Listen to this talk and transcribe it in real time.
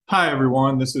Hi,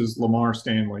 everyone. This is Lamar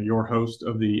Stanley, your host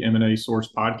of the M&A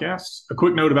Source podcast. A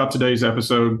quick note about today's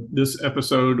episode. This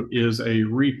episode is a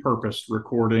repurposed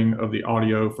recording of the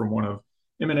audio from one of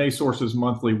M&A Source's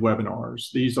monthly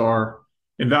webinars. These are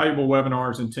invaluable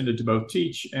webinars intended to both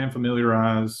teach and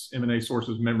familiarize M&A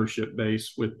Source's membership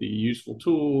base with the useful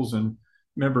tools and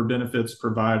member benefits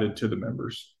provided to the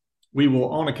members. We will,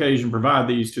 on occasion, provide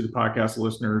these to the podcast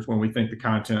listeners when we think the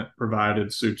content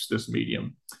provided suits this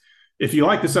medium. If you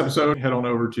like this episode, head on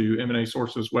over to M&A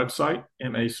Source's website,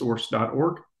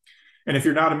 masource.org. And if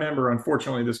you're not a member,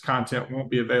 unfortunately, this content won't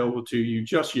be available to you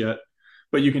just yet,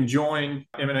 but you can join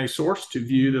M&A Source to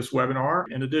view this webinar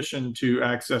in addition to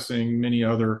accessing many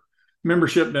other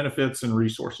membership benefits and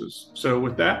resources. So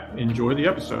with that, enjoy the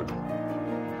episode.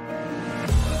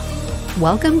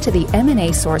 Welcome to the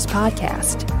M&A Source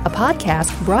podcast, a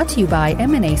podcast brought to you by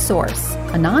M&A Source,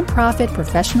 a nonprofit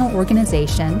professional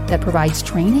organization that provides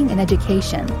training and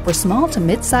education for small to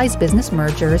mid-sized business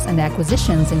mergers and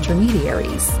acquisitions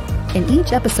intermediaries. In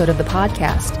each episode of the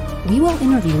podcast, we will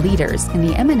interview leaders in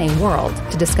the M&A world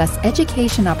to discuss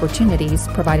education opportunities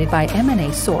provided by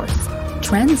M&A Source,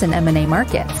 trends in M&A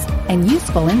markets, and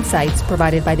useful insights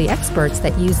provided by the experts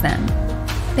that use them.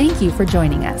 Thank you for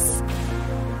joining us.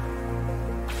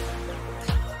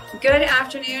 Good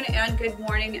afternoon and good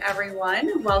morning,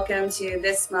 everyone. Welcome to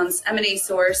this month's M&A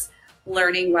Source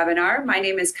Learning Webinar. My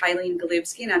name is Kylene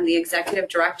Golubski, and I'm the Executive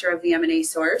Director of the M&A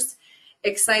Source.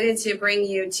 Excited to bring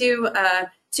you two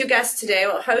guests today,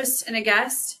 a host and a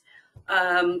guest,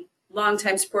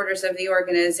 longtime supporters of the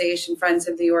organization, friends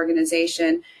of the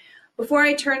organization. Before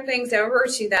I turn things over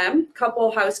to them, a couple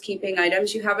housekeeping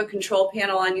items. You have a control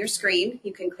panel on your screen.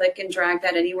 You can click and drag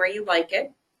that anywhere you like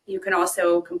it. You can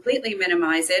also completely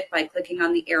minimize it by clicking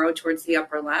on the arrow towards the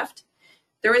upper left.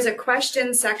 There is a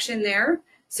question section there,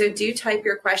 so do type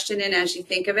your question in as you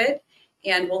think of it,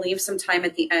 and we'll leave some time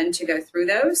at the end to go through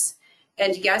those.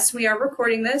 And yes, we are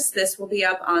recording this. This will be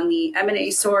up on the M&A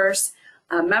Source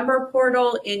member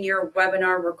portal in your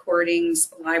webinar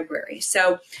recordings library.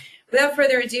 So without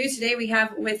further ado, today we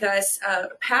have with us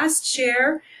past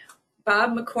chair,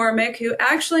 Bob McCormack, who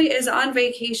actually is on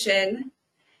vacation.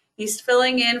 He's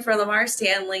filling in for Lamar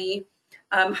Stanley,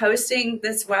 hosting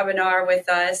this webinar with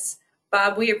us.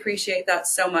 Bob, we appreciate that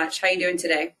so much. How are you doing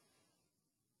today?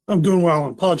 I'm doing well. I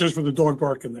apologize for the dog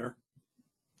barking there.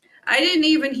 I didn't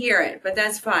even hear it, but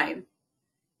that's fine.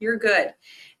 You're good.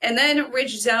 And then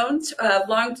Rich Jones,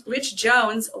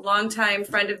 longtime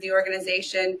friend of the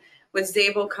organization with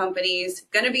Zabel Companies,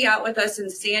 going to be out with us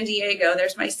in San Diego.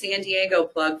 There's my San Diego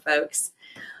plug, folks.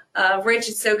 Rich,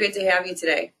 it's so good to have you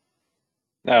today.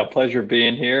 No, pleasure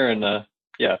being here, and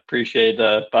appreciate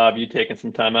Bob, you taking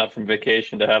some time out from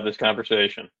vacation to have this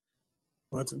conversation.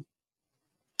 Watson.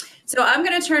 So I'm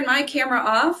going to turn my camera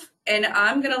off, and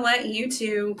I'm going to let you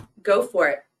two go for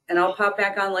it, and I'll pop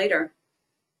back on later.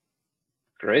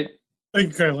 Great.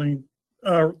 Thank you,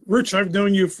 Kylene. Rich, I've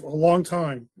known you for a long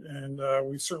time, and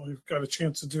we certainly got a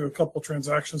chance to do a couple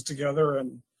transactions together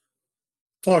and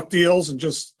talk deals and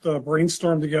just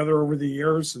brainstorm together over the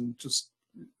years, and just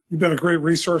you've been a great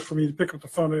resource for me to pick up the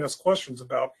phone and ask questions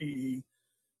about PE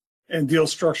and deal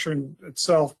structuring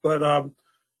itself. But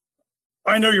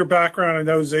I know your background, I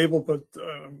know Zabel, but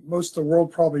most of the world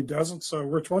probably doesn't. So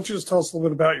Rich, why don't you just tell us a little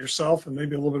bit about yourself and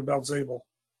maybe a little bit about Zabel?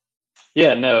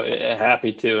 Yeah, no,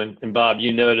 happy to. And Bob,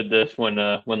 you noted this when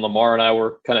Lamar and I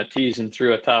were kind of teasing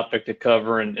through a topic to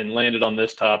cover and landed on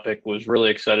this topic. Was really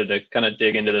excited to kind of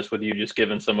dig into this with you, just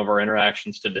given some of our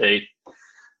interactions to date.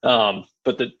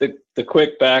 But the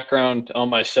quick background on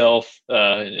myself,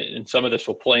 and some of this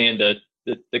will play into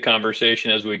the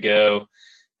conversation as we go.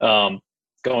 Going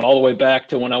all the way back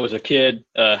to when I was a kid,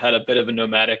 had a bit of a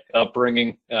nomadic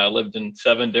upbringing, lived in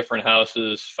 7 different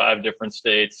houses, 5 different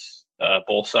states,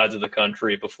 both sides of the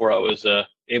country before I was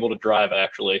able to drive,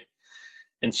 actually.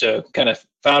 And so kind of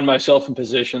found myself in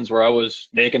positions where I was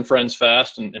making friends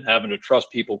fast and having to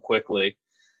trust people quickly.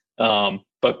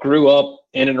 But grew up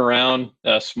in and around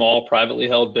small privately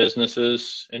held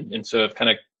businesses, and so I've kind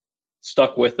of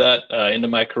stuck with that into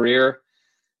my career.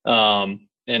 Again,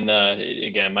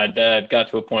 my dad got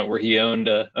to a point where he owned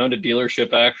a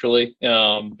dealership, actually,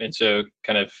 and so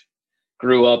kind of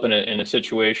grew up in a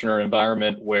situation or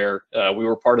environment where we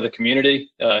were part of the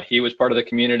community. He was part of the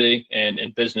community,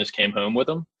 and business came home with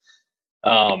him.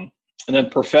 And then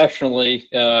professionally,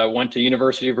 went to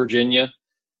University of Virginia.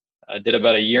 I did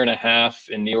about a year and a half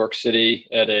in New York City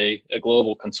at a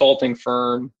global consulting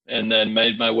firm, and then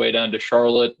made my way down to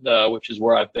Charlotte, which is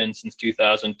where I've been since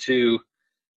 2002,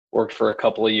 worked for a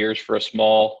couple of years for a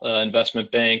small investment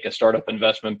bank, a startup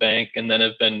investment bank, and then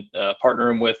have been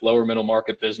partnering with lower middle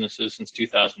market businesses since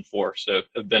 2004. So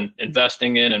I've been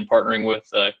investing in and partnering with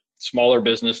smaller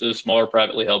businesses, smaller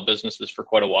privately held businesses for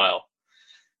quite a while.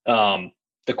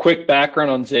 The quick background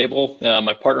on Zabel,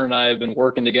 my partner and I have been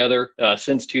working together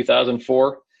since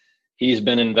 2004. He's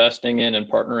been investing in and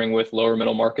partnering with lower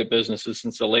middle market businesses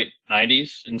since the late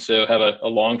 90s, and so have a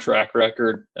long track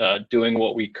record doing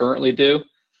what we currently do.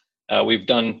 We've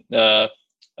done a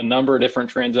number of different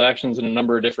transactions in a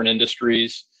number of different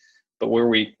industries, but where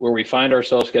we find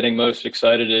ourselves getting most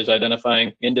excited is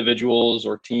identifying individuals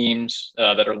or teams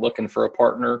that are looking for a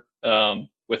partner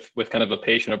with kind of a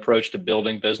patient approach to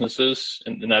building businesses,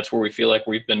 and that's where we feel like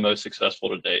we've been most successful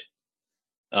to date.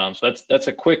 So that's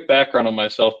a quick background on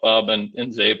myself, Bob,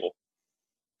 and Zabel.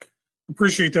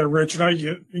 Appreciate that, Rich.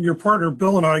 And your partner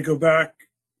Bill and I go back.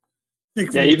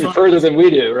 Even further than we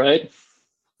do, right?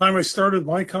 The time I started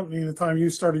my company and the time you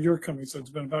started your company, so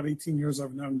it's been about 18 years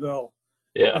I've known Bill.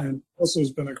 Yeah, and also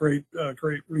has been a great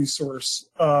resource.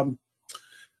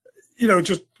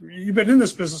 Just you've been in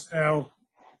this business now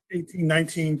 18,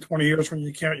 19, 20 years when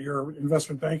you count your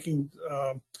investment banking.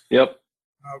 Yep.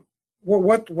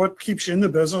 What keeps you in the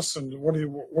business, and what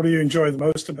do you enjoy the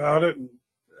most about it?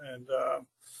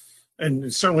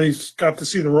 And certainly got to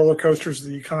see the roller coasters of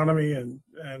the economy and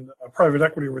private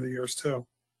equity over the years too.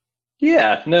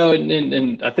 Yeah, no,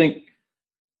 and I think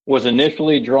was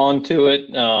initially drawn to it.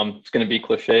 It's going to be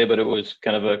cliche, but it was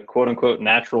kind of a quote unquote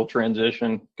natural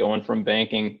transition going from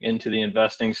banking into the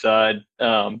investing side,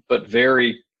 but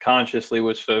very consciously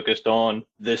was focused on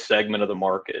this segment of the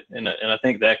market. And I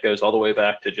think that goes all the way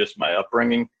back to just my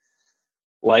upbringing,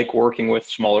 like working with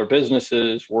smaller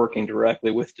businesses, working directly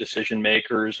with decision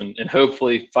makers, and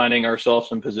hopefully finding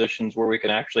ourselves in positions where we can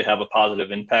actually have a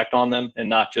positive impact on them and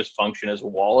not just function as a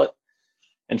wallet.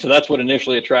 And so that's what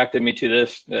initially attracted me to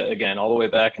this, again, all the way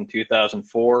back in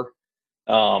 2004.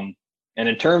 And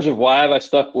in terms of why have I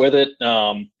stuck with it,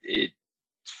 it's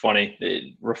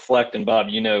funny, Reflect, and Bob,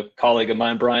 colleague of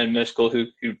mine, Brian Miskell,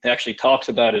 who actually talks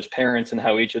about his parents and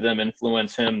how each of them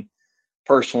influence him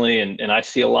personally. And I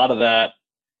see a lot of that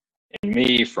in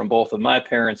me from both of my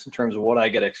parents in terms of what I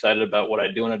get excited about, what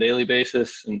I do on a daily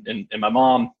basis. And my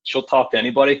mom, she'll talk to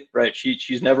anybody, right?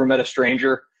 She's never met a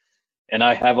stranger. And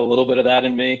I have a little bit of that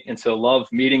in me. And so love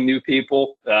meeting new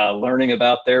people, learning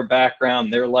about their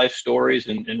background, their life stories,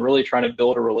 and really trying to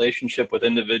build a relationship with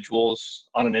individuals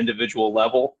on an individual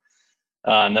level.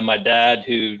 And then my dad,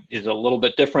 who is a little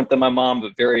bit different than my mom,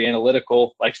 but very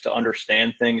analytical, likes to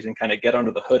understand things and kind of get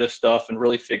under the hood of stuff and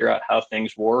really figure out how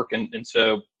things work. And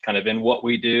so kind of in what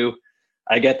we do,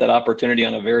 I get that opportunity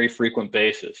on a very frequent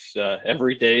basis.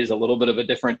 Every day is a little bit of a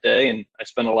different day. And I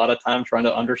spend a lot of time trying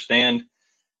to understand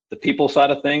the people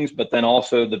side of things, but then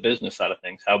also the business side of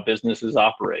things, how businesses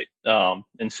operate.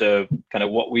 And so kind of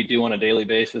what we do on a daily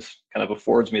basis kind of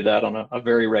affords me that on a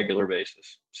very regular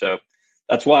basis. So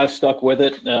that's why I've stuck with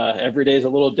it. Every day is a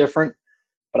little different,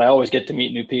 but I always get to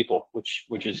meet new people, which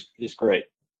is great.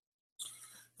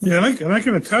 Yeah, and I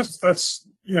can attest that's,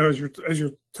 as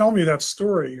you're telling me that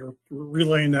story, you're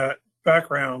relaying that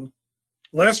background.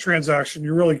 Last transaction,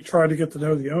 you really tried to get to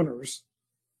know the owners.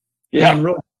 Yeah.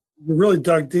 And we really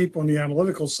dug deep on the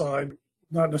analytical side,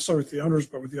 not necessarily with the owners,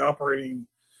 but with the operating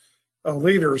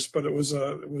leaders. But it was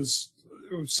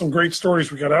some great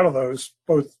stories we got out of those,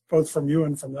 both from you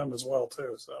and from them as well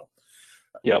too. So,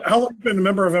 yeah. How long have you been a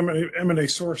member of M&A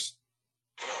Source?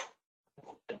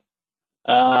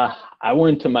 I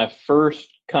went to my first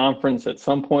conference at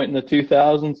some point in the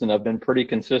 2000s, and I've been pretty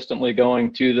consistently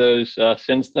going to those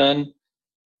since then.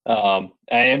 I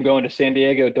am going to San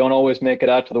Diego. Don't always make it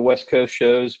out to the West Coast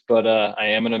shows, but I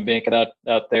am going to make it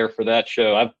out there for that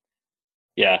show.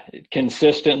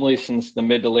 Consistently since the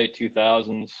mid to late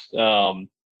 2000s,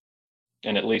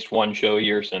 and at least one show a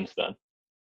year since then.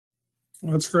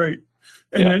 Well, that's great.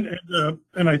 And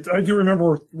I do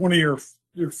remember one of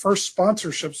your first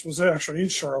sponsorships was actually in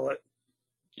Charlotte.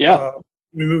 Yeah.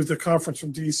 We moved the conference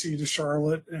from DC to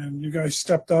Charlotte, and you guys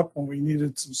stepped up when we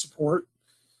needed some support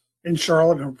in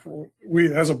Charlotte. And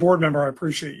we, as a board member, I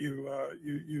appreciate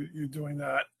you doing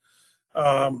that.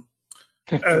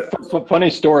 Funny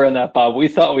story on that, Bob. We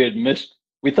thought we missed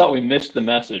the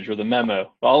message or the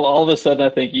memo. All of a sudden, I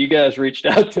think you guys reached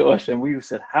out to us, and we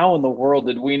said, "How in the world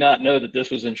did we not know that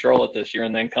this was in Charlotte this year?"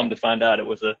 And then come to find out, it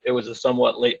was a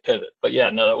somewhat late pivot. But yeah,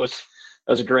 no, that was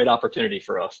a great opportunity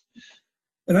for us.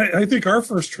 And I think our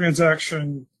first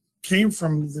transaction came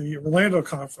from the Orlando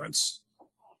conference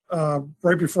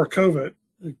right before COVID.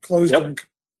 It closed during COVID,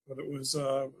 but it was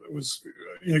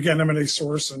again, M&A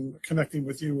Source, and connecting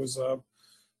with you was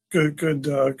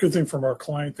good thing from our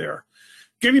client there.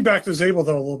 Getting back to Zabel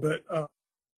though a little bit,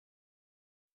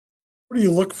 what do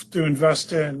you look to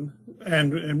invest in,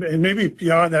 and maybe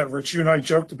beyond that, Rich? You and I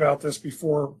joked about this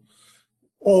before.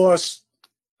 All us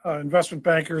investment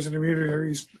bankers and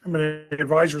intermediaries,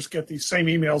 advisors get these same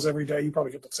emails every day. You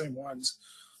probably get the same ones.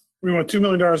 We want $2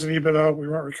 million in EBITDA. We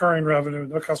want recurring revenue,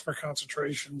 no customer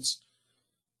concentrations.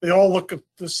 They all look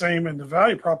the same, and the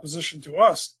value proposition to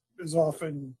us is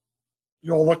often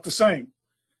you all look the same.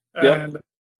 Yep. And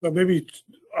but maybe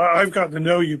I've gotten to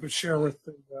know you, but share with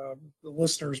the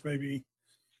listeners maybe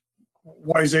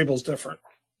why Zabel's different.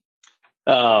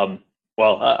 Well,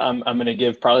 I'm going to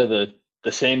give probably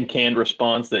the same canned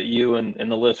response that you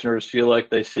and the listeners feel like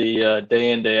they see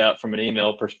day in, day out from an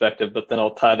email perspective, but then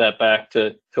I'll tie that back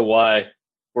to why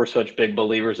we're such big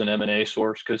believers in M&A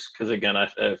Source, because again, I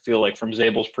feel like from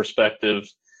Zabel's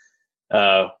perspective,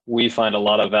 we find a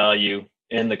lot of value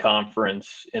in the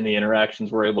conference, in the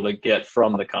interactions we're able to get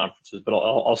from the conferences, but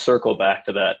I'll circle back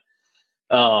to that.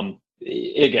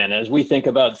 Again, as we think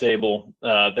about Zabel,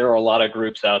 there are a lot of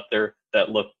groups out there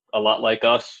that look a lot like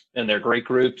us, and they're great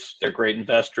groups, they're great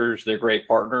investors, they're great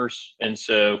partners. And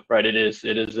so, right, it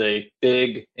is a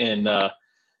big and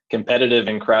competitive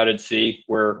and crowded sea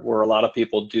where a lot of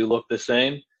people do look the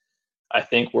same. I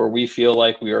think where we feel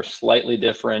like we are slightly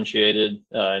differentiated,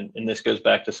 and this goes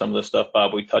back to some of the stuff,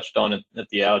 Bob, we touched on at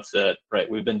the outset, right?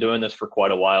 We've been doing this for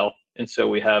quite a while. And so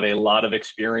we have a lot of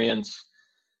experience,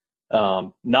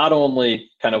 not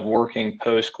only kind of working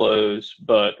post-close,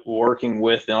 but working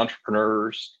with the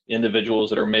entrepreneurs, individuals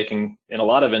that are making, in a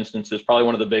lot of instances, probably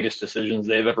one of the biggest decisions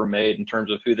they've ever made in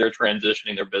terms of who they're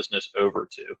transitioning their business over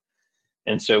to.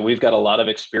 And so we've got a lot of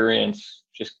experience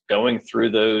just going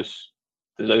through those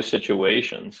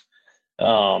situations.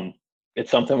 It's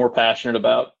something we're passionate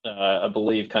about. I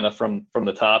believe kind of from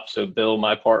the top. So Bill,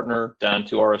 my partner, down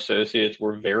to our associates,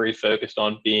 we're very focused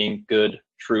on being good,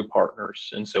 true partners.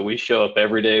 And so we show up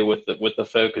every day with the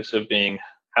focus of being,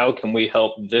 how can we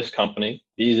help this company,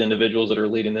 these individuals that are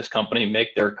leading this company,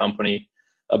 make their company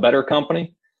a better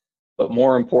company, but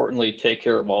more importantly, take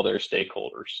care of all their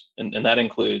stakeholders. And that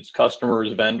includes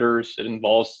customers, vendors. It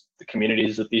involves the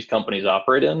communities that these companies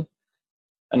operate in.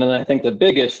 And then I think the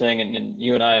biggest thing, and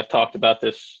you and I have talked about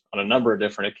this on a number of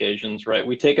different occasions, right?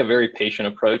 We take a very patient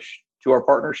approach to our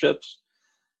partnerships,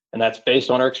 and that's based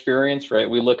on our experience, right?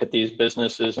 We look at these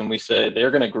businesses and we say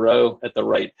they're going to grow at the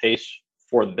right pace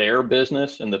for their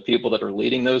business and the people that are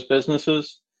leading those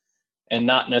businesses, and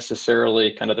not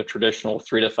necessarily kind of the traditional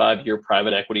 3 to 5 year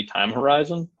private equity time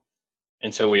horizon.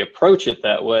 And so we approach it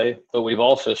that way, but we've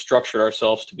also structured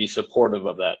ourselves to be supportive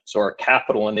of that. So our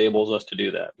capital enables us to do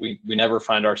that. We never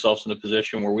find ourselves in a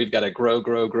position where we've got to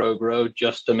grow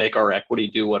just to make our equity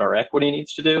do what our equity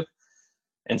needs to do.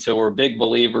 And so we're big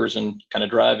believers in kind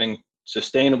of driving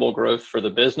sustainable growth for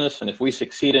the business. And if we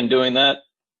succeed in doing that,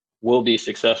 we'll be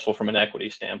successful from an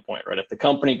equity standpoint, right? If the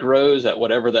company grows at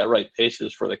whatever that right pace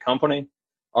is for the company,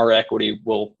 our equity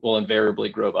will invariably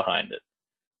grow behind it.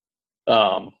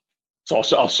 So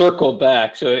I'll circle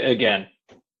back. So again,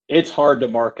 it's hard to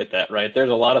market that, right?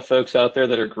 There's a lot of folks out there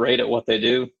that are great at what they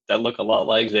do that look a lot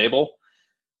like Zabel.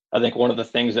 I think one of the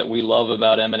things that we love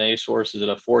about M&A Source is it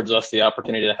affords us the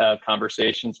opportunity to have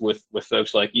conversations with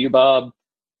folks like you, Bob,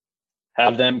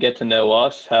 have them get to know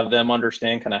us, have them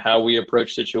understand kind of how we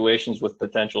approach situations with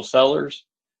potential sellers.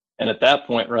 And at that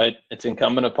point, right, it's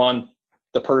incumbent upon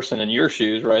the person in your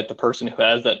shoes, right, the person who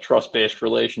has that trust-based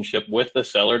relationship with the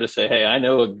seller to say, hey, I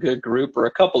know a good group or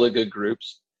a couple of good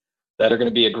groups that are going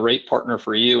to be a great partner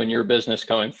for you and your business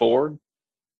going forward.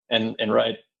 And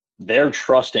right, they're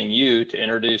trusting you to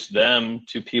introduce them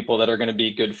to people that are going to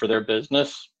be good for their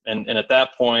business. And at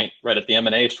that point, right, at the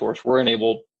M&A Source, we're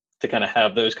enabled to kind of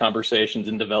have those conversations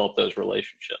and develop those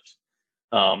relationships.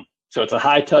 So it's a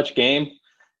high-touch game.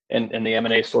 And the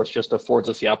M&A Source just affords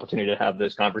us the opportunity to have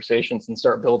those conversations and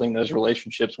start building those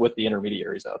relationships with the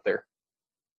intermediaries out there.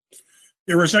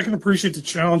 Yeah, Rich, I can appreciate the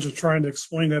challenge of trying to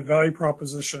explain that value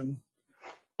proposition.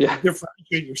 Yeah,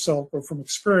 differentiate yourself. But from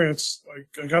experience,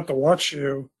 I got to watch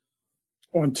you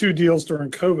on 2 deals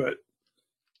during COVID.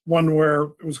 One where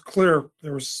it was clear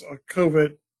there was a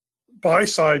COVID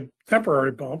buy-side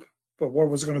temporary bump, but what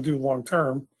was it going to do long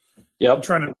term? Yep. I'm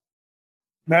trying to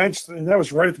managed, and that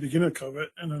was right at the beginning of COVID.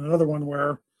 And then another one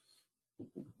where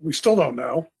we still don't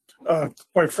know,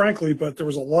 quite frankly, but there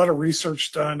was a lot of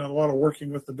research done and a lot of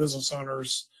working with the business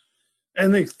owners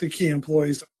and the key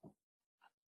employees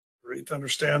to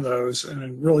understand those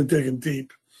and really digging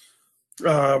deep.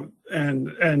 And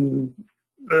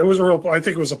it was I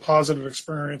think it was a positive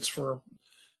experience for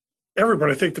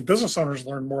everybody. I think the business owners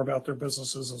learned more about their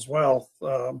businesses as well.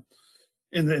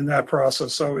 in that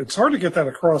process. So it's hard to get that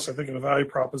across, I think, in a value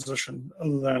proposition,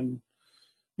 other than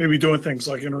maybe doing things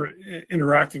like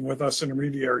interacting with us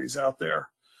intermediaries out there.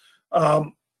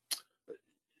 Part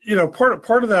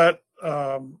of that,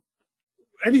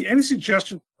 any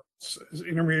suggestion as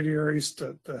intermediaries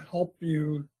to help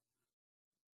you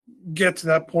get to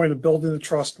that point of building the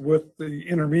trust with the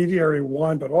intermediary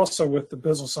one, but also with the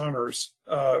business owners.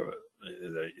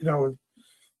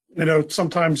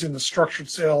 Sometimes in the structured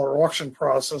sale or auction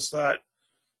process that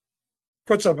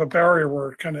puts up a barrier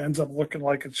where it kind of ends up looking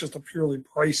like it's just a purely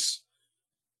price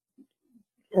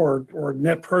or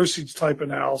net proceeds type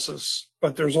analysis,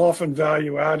 but there's often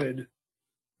value added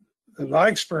that I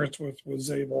experienced with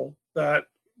Zabel that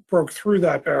broke through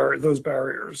that barrier, those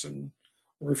barriers, and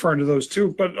referring to those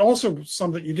too, but also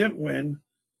some that you didn't win.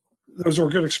 Those were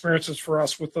good experiences for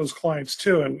us with those clients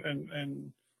too,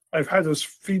 and I've had those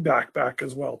feedback back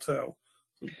as well too.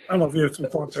 I don't know if you have some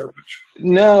thoughts there, Rich.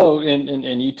 No,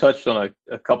 and you touched on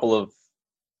a couple of,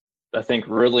 I think,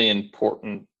 really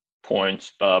important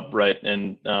points, Bob, right?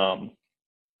 And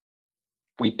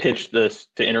we pitch this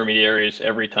to intermediaries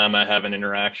every time I have an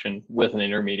interaction with an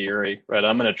intermediary, right?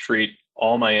 I'm going to treat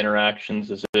all my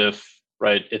interactions as if,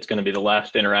 right, it's going to be the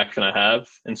last interaction I have.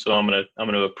 And so I'm going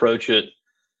to approach it,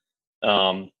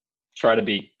 try to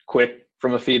be quick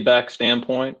from a feedback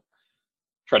standpoint,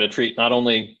 try to treat not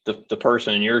only the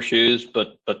person in your shoes,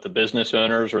 but the business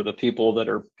owners or the people that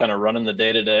are kind of running the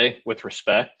day-to-day with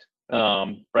respect,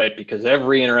 right? Because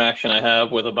every interaction I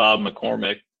have with a Bob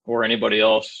McCormack or anybody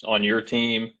else on your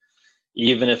team,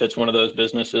 even if it's one of those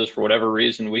businesses, for whatever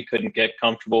reason, we couldn't get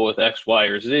comfortable with X, Y,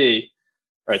 or Z,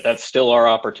 right? That's still our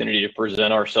opportunity to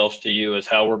present ourselves to you as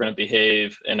how we're going to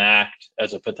behave and act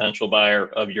as a potential buyer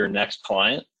of your next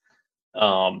client.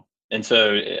 And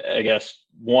so I guess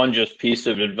one just piece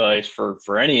of advice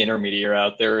for any intermediary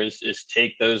out there is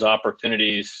take those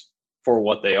opportunities for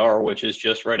what they are, which is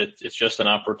just, right, it's just an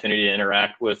opportunity to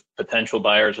interact with potential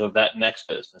buyers of that next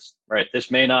business, right?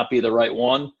 This may not be the right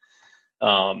one.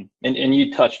 And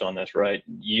you touched on this, right?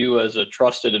 You as a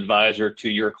trusted advisor to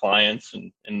your clients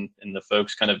and the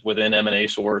folks kind of within M&A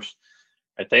Source,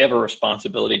 right, they have a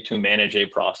responsibility to manage a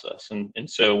process. And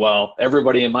so while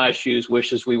everybody in my shoes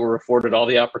wishes we were afforded all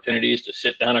the opportunities to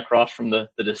sit down across from the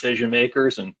decision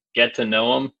makers and get to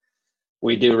know them,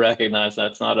 we do recognize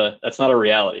that's not a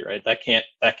reality, right? That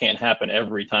can't happen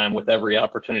every time with every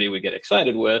opportunity we get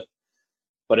excited with.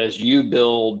 But as you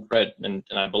build, right, and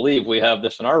I believe we have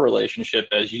this in our relationship,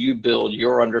 as you build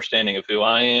your understanding of who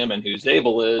I am and who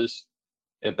Zabel is,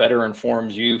 it better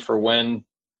informs you for when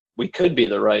we could be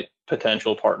the right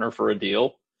potential partner for a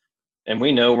deal. And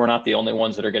we know we're not the only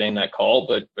ones that are getting that call,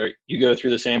 but you go through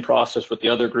the same process with the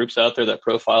other groups out there that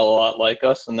profile a lot like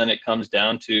us. And then it comes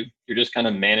down to, you're just kind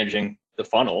of managing the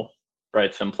funnel,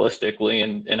 right, simplistically.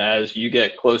 And as you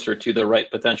get closer to the right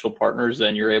potential partners,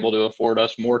 then you're able to afford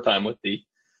us more time with the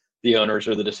owners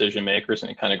or the decision makers,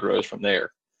 and it kind of grows from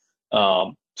there.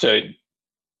 So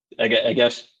I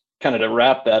guess kind of to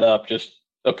wrap that up, just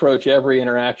approach every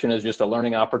interaction as just a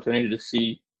learning opportunity to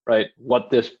see, right,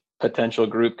 what this potential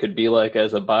group could be like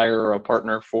as a buyer or a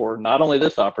partner for not only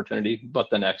this opportunity, but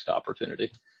the next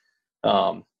opportunity.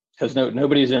 Because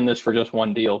nobody's in this for just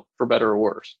one deal, for better or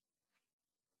worse.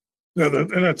 No,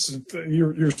 and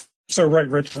you're so right,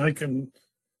 Rich. And I can,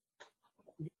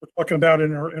 we're talking about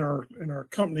in our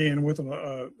company and with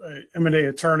a M&A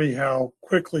attorney, how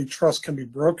quickly trust can be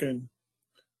broken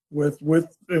with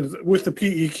the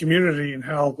PE community, and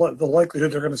how the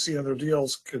likelihood they're going to see other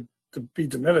deals could be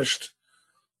diminished,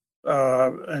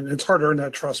 and it's hard to earn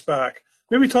that trust back.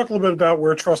 Maybe talk a little bit about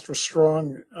where trust was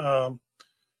strong,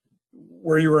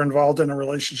 where you were involved in a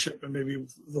relationship, and maybe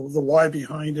the why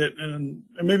behind it, and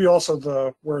maybe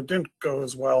also where it didn't go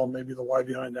as well, and maybe the why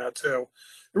behind that too.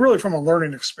 And really from a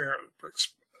learning experience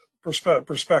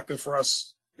perspective for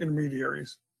us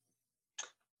intermediaries.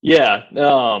 Yeah.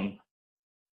 And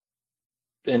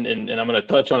I'm going to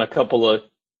touch on a couple of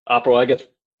I guess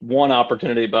one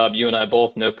opportunity, Bob, you and I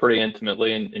both know pretty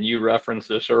intimately, and you referenced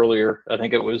this earlier. I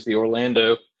think it was the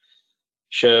Orlando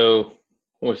show.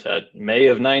 What was that? May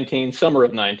of 19, summer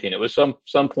of 19. It was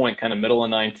some point kind of middle of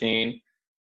 19.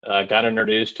 Got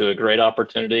introduced to a great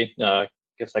opportunity.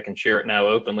 Guess I can share it now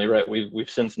openly, right? We've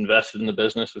since invested in the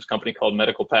business. This company called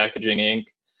Medical Packaging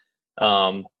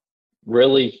Inc.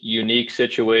 Really unique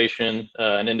situation.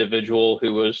 An individual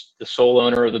who was the sole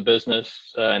owner of the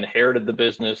business, inherited the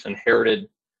business, inherited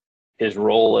his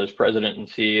role as president and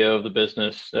CEO of the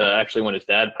business, actually when his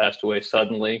dad passed away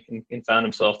suddenly, and found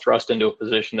himself thrust into a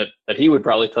position that he would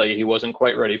probably tell you he wasn't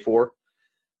quite ready for.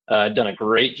 Done a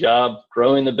great job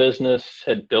growing the business,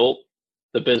 had built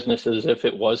the business as if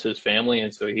it was his family.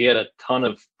 And so he had a ton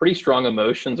of pretty strong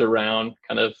emotions around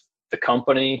kind of the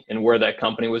company and where that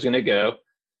company was going to go.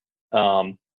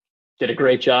 Did a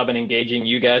great job in engaging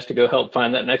you guys to go help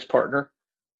find that next partner.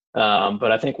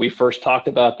 But I think we first talked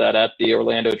about that at the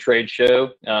Orlando trade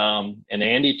show. And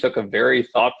Andy took a very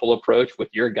thoughtful approach with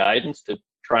your guidance to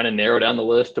trying to narrow down the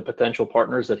list of potential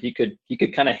partners that he could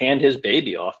kind of hand his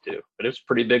baby off to. But it was a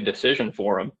pretty big decision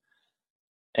for him.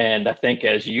 And I think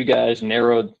as you guys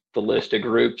narrowed the list of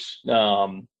groups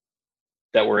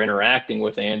that were interacting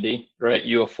with Andy, right,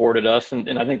 you afforded us,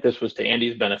 and I think this was to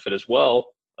Andy's benefit as well,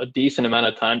 a decent amount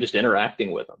of time just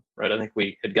interacting with him, right? I think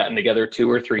we had gotten together 2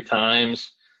 or 3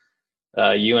 times.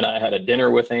 You and I had a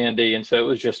dinner with Andy. And so it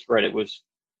was just, right, it was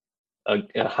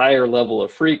a higher level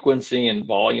of frequency and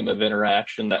volume of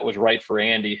interaction that was right for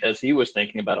Andy as he was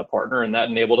thinking about a partner. And that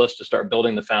enabled us to start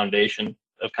building the foundation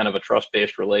of kind of a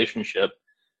trust-based relationship.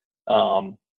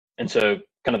 And so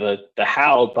kind of the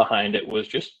how behind it was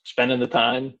just spending the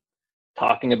time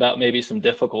talking about maybe some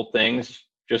difficult things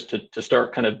just to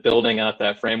start kind of building out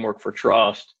that framework for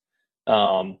trust.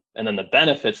 And then the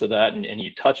benefits of that, and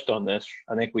you touched on this,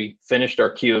 I think we finished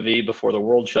our QOV before the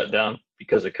world shut down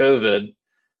because of COVID,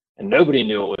 and nobody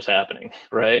knew what was happening,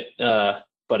 right?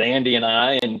 But Andy and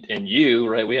I and you,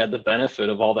 right, we had the benefit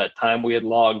of all that time we had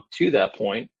logged to that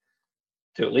point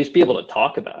to at least be able to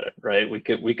talk about it, right? We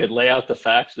could lay out the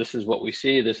facts. This is what we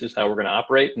see. This is how we're going to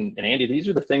operate. And Andy, these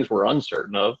are the things we're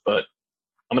uncertain of, but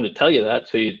I'm going to tell you that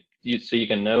so you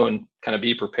can know and kind of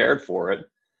be prepared for it.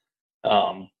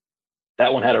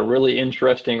 That one had a really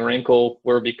interesting wrinkle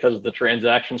where, because of the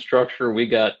transaction structure, we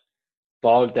got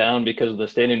bogged down because of the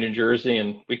state of New Jersey,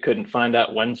 and we couldn't find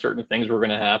out when certain things were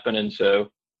going to happen. And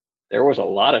so there was a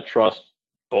lot of trust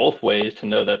both ways to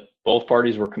know that both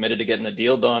parties were committed to getting the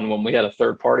deal done when we had a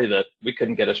third party that we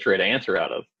couldn't get a straight answer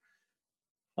out of.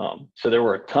 So there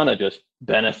were a ton of just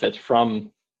benefits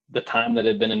from the time that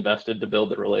had been invested to build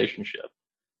the relationship.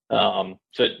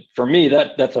 So for me,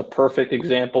 that's a perfect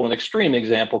example, an extreme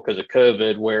example because of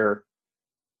COVID, where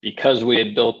because we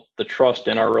had built the trust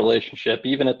in our relationship,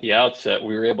 even at the outset,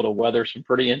 we were able to weather some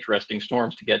pretty interesting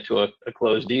storms to get to a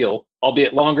closed deal,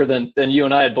 albeit longer than you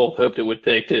and I had both hoped it would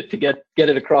take to get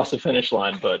it across the finish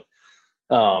line, but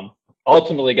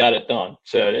ultimately got it done.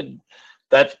 So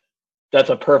that's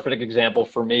a perfect example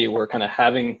for me where kind of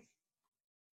having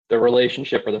the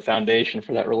relationship or the foundation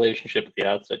for that relationship at the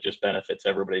outset just benefits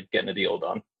everybody getting a deal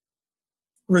done.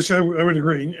 Rich, I would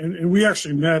agree. And we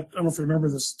actually met, I don't know if you remember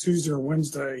this, Tuesday or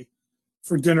Wednesday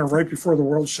for dinner right before the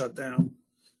world shut down.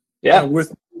 Yeah.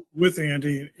 With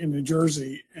Andy in New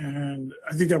Jersey. And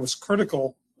I think that was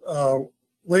critical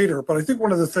later. But I think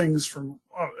one of the things from,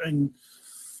 and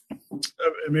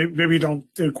maybe you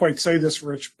didn't quite say this,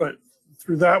 Rich, but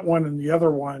through that one and the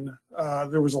other one,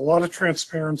 there was a lot of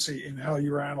transparency in how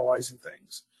you were analyzing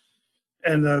things.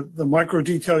 And the micro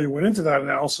detail you went into that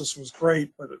analysis was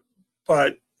great, but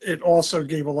it also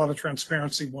gave a lot of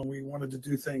transparency when we wanted to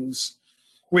do things,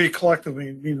 we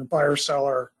collectively, meaning the buyer,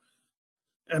 seller,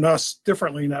 and us,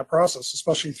 differently in that process,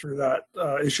 especially through that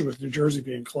issue with New Jersey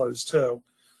being closed too.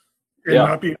 And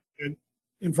not being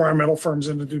environmental firms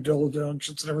into due diligence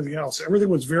and everything else. Everything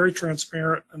was very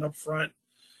transparent and upfront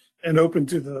and open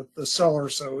to the seller.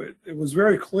 So it was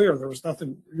very clear. There was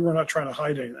nothing, you were not trying to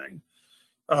hide anything.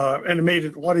 And it made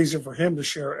it a lot easier for him to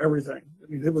share everything. I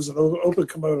mean, it was an open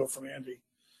Komodo from Andy.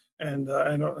 And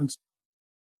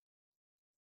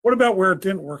what about where it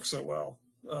didn't work so well?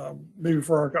 Maybe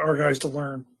for our guys to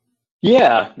learn.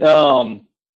 Yeah.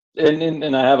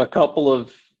 And I have a couple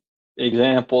of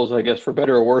examples, I guess, for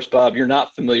better or worse. Bob, you're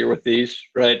not familiar with these,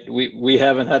 right? We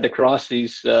haven't had to cross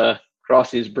these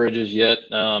bridges yet.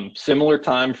 Similar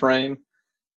time frame.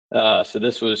 So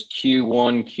this was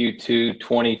Q1, Q2,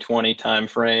 2020 time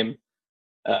frame.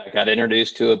 Got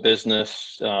introduced to a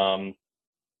business, call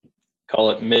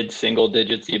it mid-single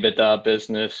digits EBITDA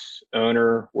business.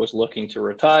 Owner was looking to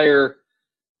retire.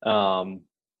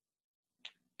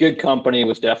 Good company,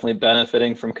 was definitely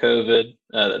benefiting from COVID.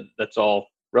 That's all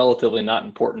relatively not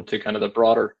important to kind of the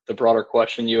broader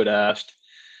question you had asked.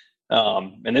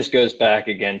 And this goes back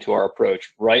again to our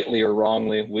approach. Rightly or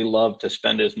wrongly, we love to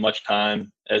spend as much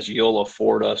time as you'll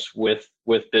afford us with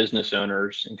business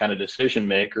owners and kind of decision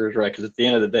makers, right? Because at the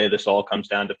end of the day, this all comes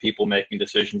down to people making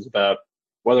decisions about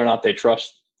whether or not they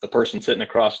trust the person sitting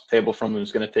across the table from them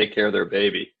who's going to take care of their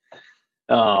baby.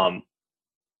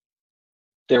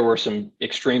 There were some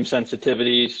extreme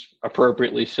sensitivities,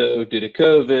 appropriately so, due to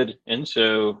COVID. And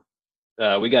so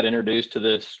we got introduced to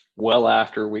this well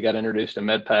after we got introduced to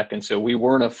MedPAC. And so we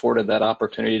weren't afforded that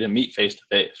opportunity to meet face to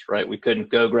face, right? We couldn't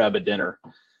go grab a dinner.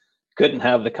 couldn't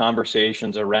have the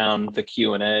conversations around the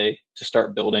Q&A to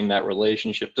start building that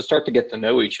relationship, to start to get to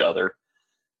know each other.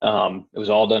 It was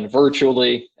all done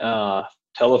virtually,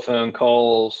 telephone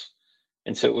calls.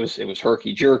 And so it was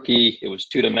herky jerky. It was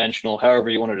two-dimensional, however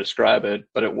you want to describe it,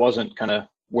 but it wasn't kind of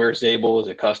where Zabel is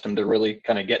accustomed to really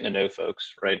kind of getting to know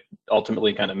folks, right?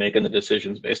 Ultimately kind of making the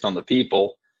decisions based on the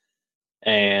people.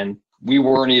 And we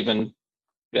weren't even,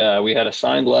 we had a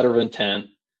signed letter of intent,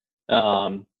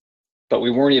 but we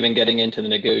weren't even getting into the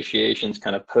negotiations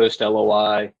kind of post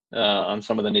LOI on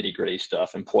some of the nitty gritty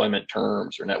stuff, employment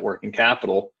terms or net working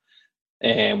capital.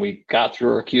 And we got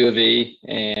through our Q of E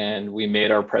and we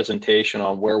made our presentation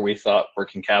on where we thought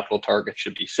working capital targets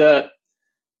should be set.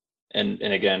 And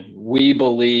again, we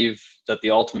believe that the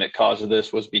ultimate cause of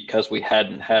this was because we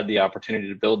hadn't had the opportunity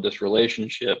to build this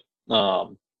relationship.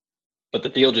 But the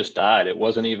deal just died. It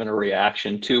wasn't even a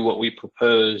reaction to what we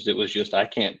proposed. It was just, I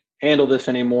can't handle this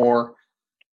anymore.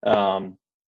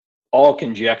 All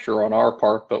conjecture on our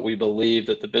part, but we believe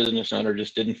that the business owner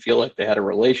just didn't feel like they had a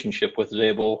relationship with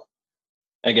Zabel.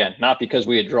 Again, not because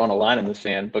we had drawn a line in the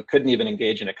sand, but couldn't even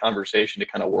engage in a conversation to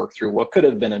kind of work through what could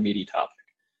have been a meaty topic.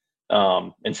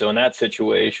 And so in that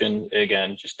situation,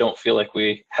 again, just don't feel like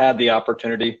we had the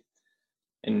opportunity.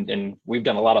 And we've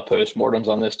done a lot of postmortems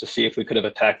on this to see if we could have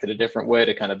attacked it a different way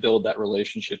to kind of build that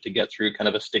relationship to get through kind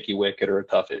of a sticky wicket or a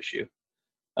tough issue.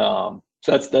 So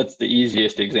that's the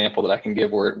easiest example that I can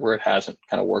give where it hasn't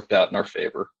kind of worked out in our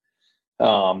favor.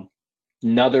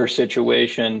 Another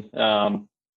situation,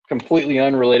 completely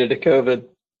unrelated to COVID.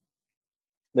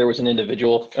 There was an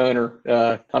individual owner,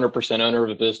 100% owner of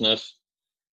a business.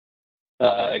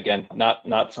 Again,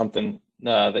 not something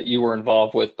that you were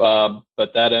involved with, Bob,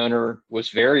 but that owner was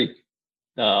very,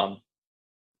 I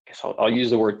guess I'll use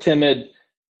the word timid,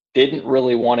 didn't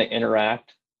really want to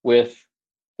interact with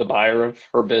the buyer of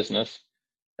her business.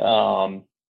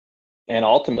 And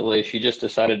ultimately, she just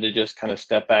decided to just kind of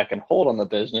step back and hold on the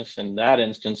business. In that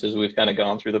instance, as we've kind of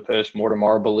gone through the postmortem,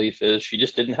 our belief is she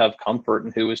just didn't have comfort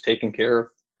in who was taking care of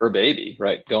her baby,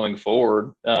 right, going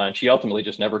forward. And she ultimately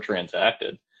just never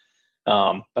transacted.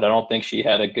 But I don't think she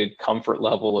had a good comfort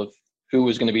level of who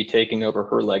was going to be taking over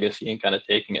her legacy and kind of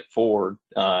taking it forward.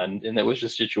 And it was a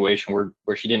situation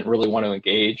where she didn't really want to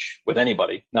engage with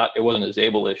anybody. It wasn't a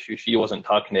Zabel issue. She wasn't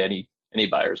talking to any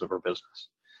buyers of her business.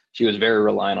 She was very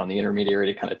reliant on the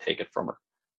intermediary to kind of take it for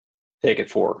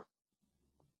her.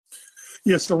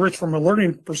 Yes, so Rich, from a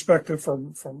learning perspective,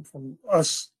 from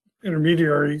us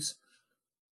intermediaries,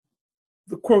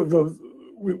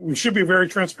 we should be very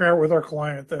transparent with our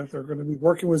client that if they're going to be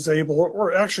working with Zabel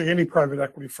or actually any private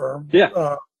equity firm,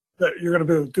 that you're going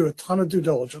to do a ton of due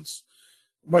diligence.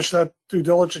 Much of that due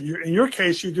diligence, in your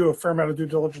case, you do a fair amount of due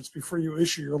diligence before you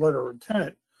issue your letter of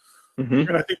intent. Mm-hmm.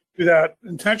 And I think you do that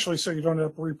intentionally so you don't end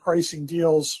up repricing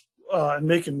deals and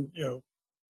making,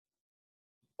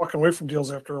 walking away from deals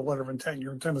after a letter of intent.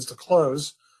 Your intent is to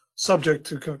close, subject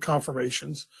to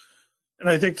confirmations. And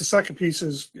I think the second piece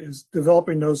is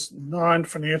developing those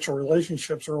non-financial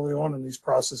relationships early on in these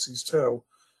processes too,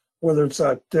 whether it's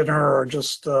at dinner or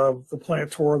just the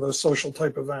plant tour, those social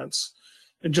type events,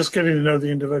 and just getting to know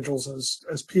the individuals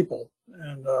as people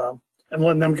and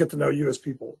letting them get to know you as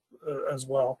people as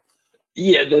well.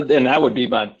 Yeah, and that would be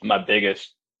my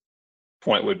biggest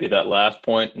point would be that last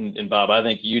point. And Bob, I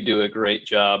think you do a great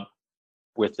job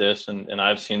with this. And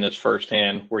I've seen this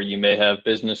firsthand where you may have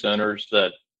business owners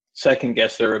that second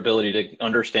guess their ability to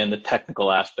understand the technical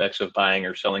aspects of buying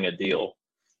or selling a deal,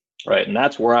 right? And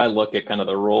that's where I look at kind of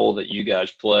the role that you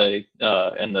guys play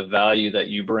and the value that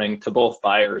you bring to both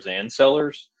buyers and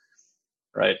sellers,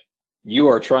 right? You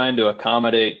are trying to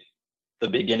accommodate the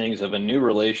beginnings of a new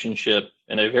relationship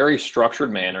in a very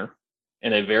structured manner,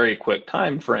 in a very quick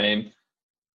time frame,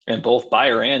 and both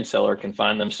buyer and seller can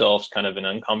find themselves kind of in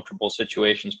uncomfortable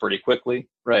situations pretty quickly,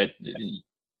 right?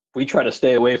 We try to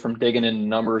stay away from digging into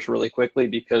numbers really quickly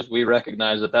because we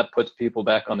recognize that puts people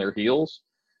back on their heels,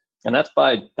 and that's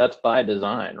by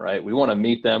design, right? We want to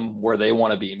meet them where they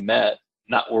want to be met,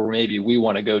 not where maybe we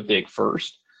want to go dig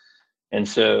first. And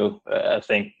so I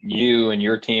think you and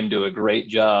your team do a great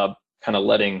job kind of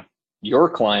letting your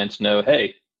clients know,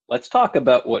 hey, let's talk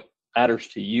about what matters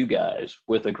to you guys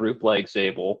with a group like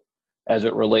Zabel as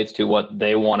it relates to what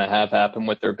they want to have happen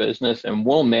with their business. And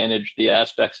we'll manage the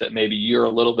aspects that maybe you're a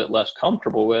little bit less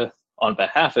comfortable with on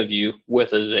behalf of you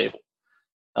with a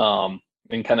Zabel.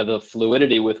 And kind of the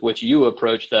fluidity with which you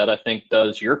approach that, I think,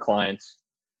 does your clients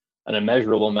an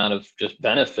immeasurable amount of just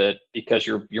benefit because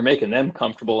you're making them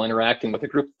comfortable interacting with a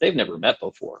group they've never met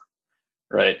before,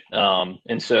 right?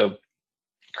 And so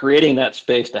creating that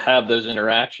space to have those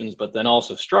interactions, but then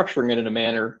also structuring it in a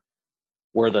manner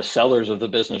where the sellers of the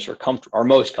business are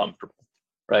most comfortable,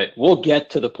 right? We'll get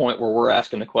to the point where we're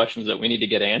asking the questions that we need to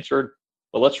get answered,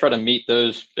 but let's try to meet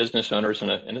those business owners in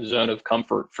a zone of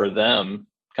comfort for them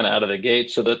kind of out of the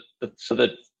gate, so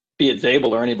that be it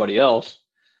Zabel or anybody else,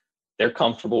 they're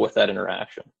comfortable with that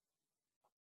interaction.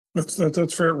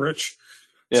 That's fair, Rich.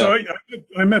 Yeah. So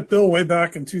I met Bill way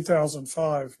back in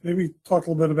 2005. Maybe talk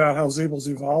a little bit about how Zabel's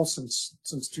evolved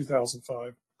since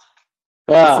 2005.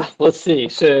 Let's see.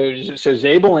 So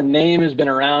Zabel in name has been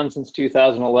around since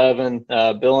 2011.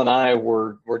 Bill and I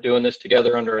were doing this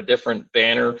together under a different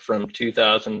banner from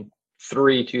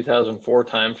 2003, 2004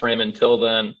 timeframe until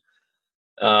then.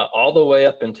 All the way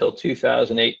up until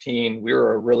 2018, we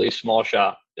were a really small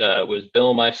shop. It was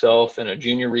Bill, myself, and a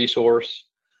junior resource.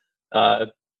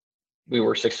 We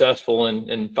were successful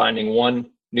in finding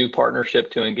one new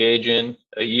partnership to engage in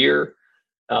a year,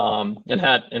 and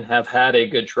have had a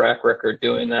good track record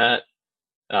doing that.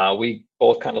 We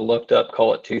both kind of looked up,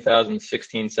 call it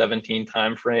 2016-17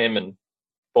 timeframe, and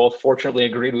both fortunately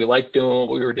agreed we liked doing what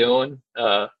we were doing,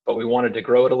 but we wanted to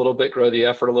grow it a little bit, grow the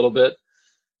effort a little bit.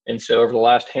 And so over the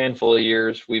last handful of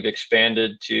years, we've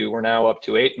expanded we're now up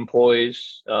to 8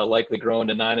 employees, likely growing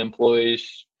to 9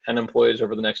 employees, 10 employees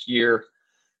over the next year,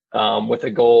 with a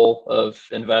goal of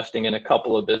investing in a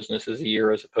couple of businesses a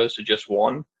year as opposed to just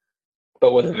one,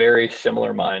 but with a very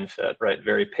similar mindset, right?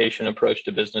 Very patient approach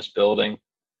to business building.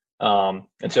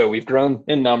 And so we've grown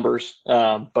in numbers,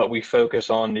 but we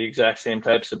focus on the exact same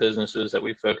types of businesses that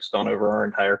we focused on over our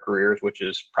entire careers, which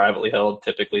is privately held,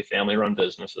 typically family-run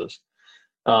businesses.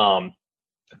 I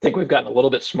think we've gotten a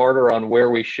little bit smarter on where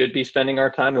we should be spending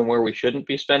our time and where we shouldn't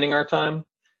be spending our time.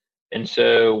 And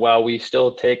so while we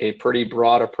still take a pretty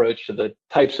broad approach to the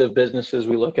types of businesses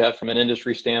we look at from an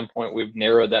industry standpoint, we've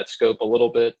narrowed that scope a little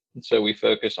bit. And so we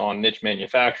focus on niche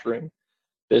manufacturing,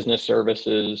 business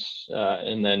services,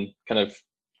 and then kind of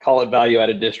call it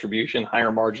value-added distribution,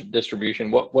 higher margin distribution,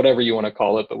 whatever you want to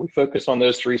call it. But we focus on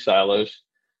those 3 silos.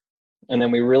 And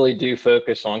then we really do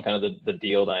focus on kind of the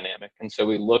deal dynamic. And so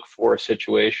we look for a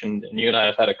situation, and you and I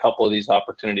have had a couple of these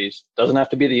opportunities. Doesn't have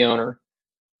to be the owner,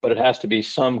 but it has to be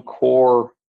some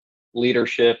core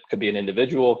leadership. Could be an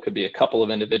individual, could be a couple of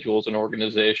individuals, an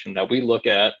organization that we look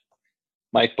at.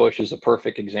 Mike Bush is a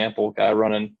perfect example, guy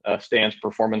running Stan's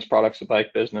Performance Products, a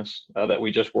bike business that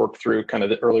we just worked through kind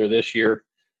of earlier this year.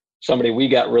 Somebody we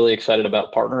got really excited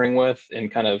about partnering with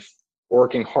and kind of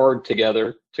working hard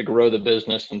together to grow the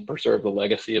business and preserve the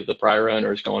legacy of the prior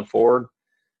owners going forward.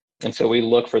 And so we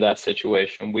look for that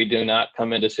situation. We do not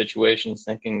come into situations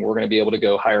thinking we're going to be able to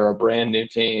go hire a brand new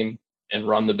team and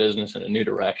run the business in a new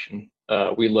direction.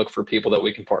 We look for people that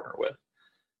we can partner with.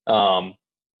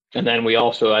 And then we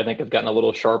also, I think, have gotten a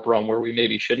little sharper on where we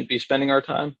maybe shouldn't be spending our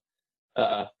time.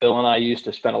 Bill and I used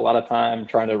to spend a lot of time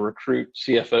trying to recruit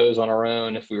CFOs on our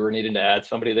own if we were needing to add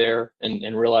somebody there,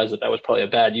 and realized that was probably a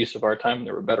bad use of our time. And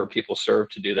there were better people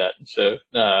served to do that. And so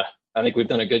I think we've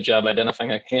done a good job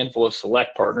identifying a handful of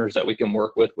select partners that we can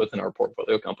work with within our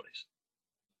portfolio companies.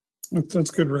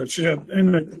 That's good, Rich. Yeah,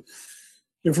 and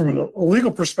from a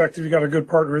legal perspective, you got a good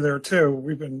partner there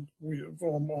too.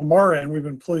 On our end, we've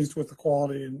been pleased with the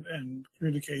quality and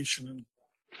communication, and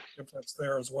if that's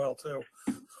there as well too.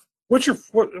 What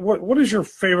is your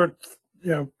favorite,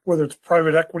 whether it's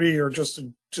private equity or just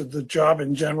the job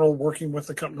in general, working with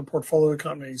the portfolio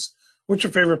companies? What's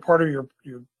your favorite part of your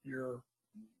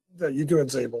that you do at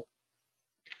Zabel?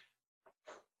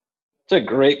 It's a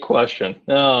great question.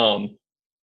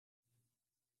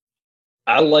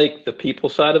 I like the people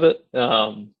side of it.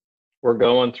 We're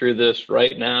going through this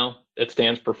right now. It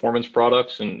Stan's Performance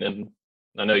Products, and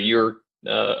I know you're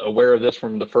aware of this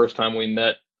from the first time we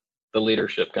met the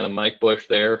leadership, kind of Mike Bush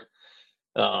there.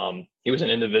 He was an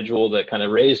individual that kind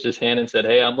of raised his hand and said,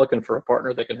 "Hey, I'm looking for a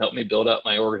partner that can help me build out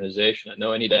my organization. I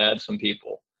know I need to add some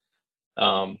people."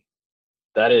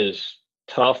 That is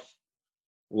tough,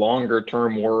 longer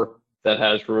term work that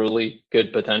has really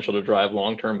good potential to drive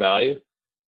long-term value.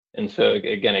 And so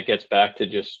again, it gets back to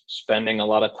just spending a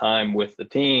lot of time with the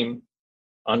team,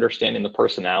 understanding the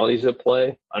personalities at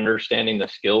play, understanding the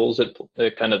skills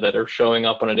that are showing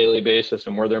up on a daily basis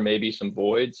and where there may be some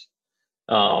voids,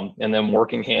 and then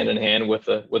working hand in hand with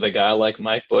a guy like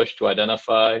Mike Bush to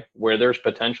identify where there's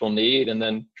potential need, and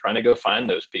then trying to go find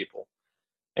those people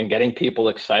and getting people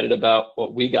excited about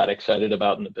what we got excited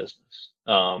about in the business,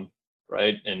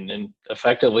 right? And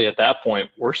effectively at that point,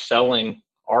 we're selling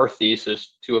our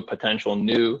thesis to a potential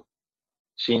new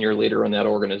senior leader in that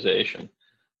organization.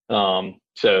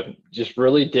 So just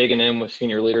really digging in with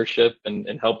senior leadership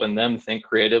and helping them think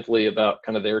creatively about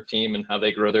kind of their team and how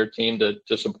they grow their team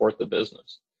to support the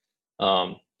business.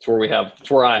 It's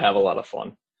where I have a lot of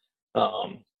fun.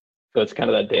 So it's kind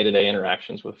of that day-to-day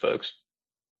interactions with folks.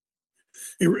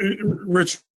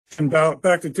 Rich, and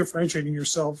back to differentiating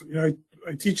yourself, I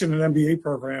teach in an MBA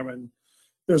program, and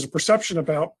there's a perception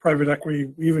about private equity.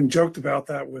 We even joked about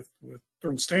that with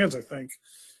during stands, I think,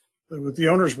 with the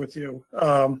owners with you.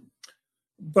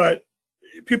 But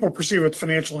people perceive it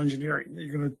financial engineering.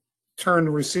 You're going to turn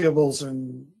the receivables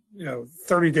in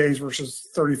 30 days versus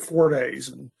 34 days,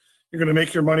 and you're going to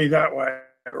make your money that way,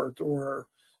 or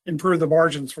improve the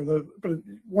margins but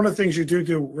one of the things you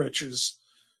do, Rich, is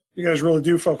you guys really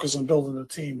do focus on building a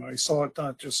team. I saw it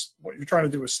not just what you're trying to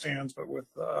do with stands, but with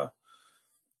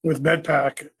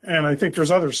MedPack, and I think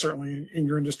there's others certainly in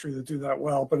your industry that do that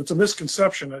well. But it's a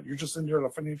misconception that you're just in there as a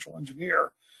financial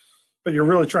engineer, but you're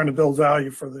really trying to build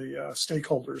value for the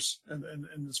stakeholders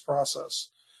in this process.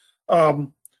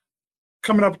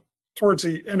 Coming up towards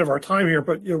the end of our time here,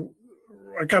 but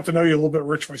I got to know you a little bit,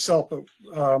 Rich, myself, but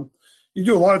you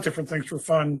do a lot of different things for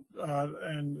fun,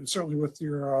 and certainly with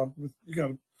you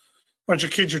got a bunch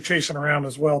of kids you're chasing around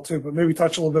as well too. But maybe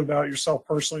touch a little bit about yourself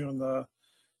personally on the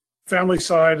family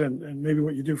side, and maybe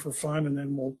what you do for fun, and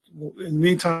then we'll in the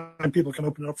meantime people can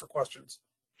open it up for questions.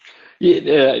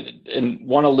 Yeah, and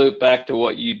want to loop back to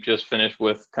what you just finished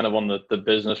with, kind of on the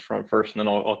business front first, and then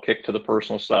I'll kick to the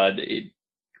personal side.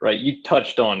 Right, you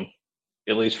touched on,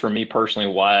 at least for me personally,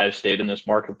 why I've stayed in this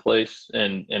marketplace.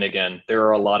 And again, there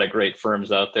are a lot of great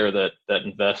firms out there that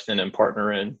invest in and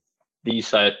partner in these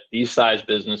size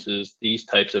businesses, these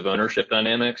types of ownership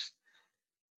dynamics.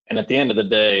 And at the end of the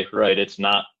day, right, it's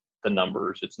not the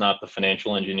numbers, it's not the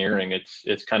financial engineering,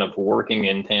 it's kind of working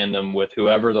in tandem with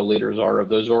whoever the leaders are of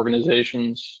those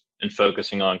organizations and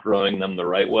focusing on growing them the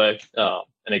right way.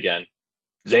 And again,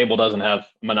 Zabel doesn't have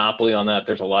monopoly on that.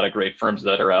 There's a lot of great firms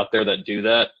that are out there that do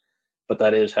that. But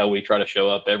that is how we try to show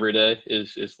up every day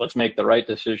is let's make the right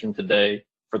decision today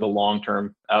for the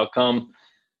long-term outcome.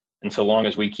 And so long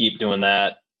as we keep doing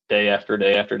that day after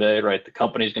day after day, right, the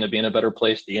company's going to be in a better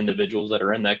place. The individuals that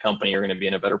are in that company are going to be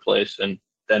in a better place, and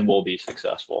then we'll be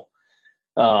successful.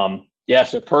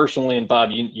 So personally, and Bob,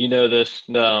 you know this,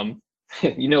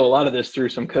 you know a lot of this through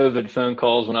some COVID phone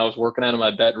calls when I was working out of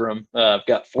my bedroom. I've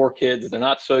got 4 kids. They're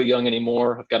not so young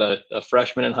anymore. I've got a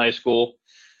freshman in high school,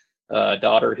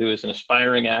 daughter who is an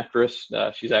aspiring actress.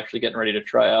 She's actually getting ready to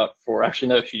try out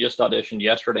she just auditioned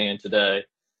yesterday and today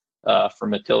for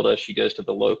Matilda. She goes to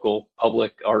the local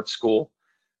public art school.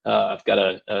 I've got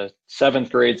a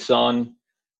 7th grade son.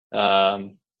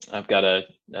 I've got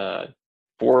a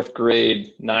 4th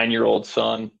grade 9-year-old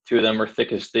son. 2 of them are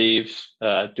thick as thieves,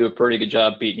 do a pretty good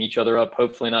job beating each other up,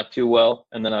 hopefully not too well.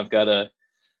 And then I've got a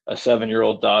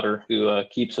 7-year-old daughter who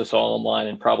keeps us all in line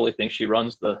and probably thinks she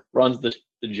runs the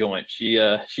joint.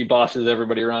 She bosses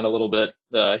everybody around a little bit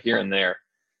here and there.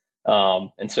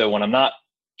 And so when I'm not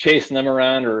chasing them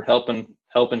around or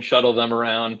helping shuttle them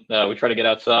around, we try to get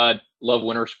outside. Love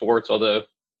winter sports, although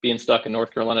being stuck in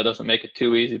North Carolina doesn't make it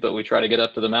too easy, but we try to get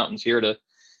up to the mountains here to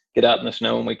get out in the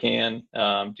snow when we can,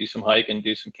 do some hiking,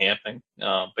 do some camping.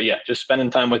 But yeah, just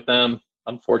spending time with them.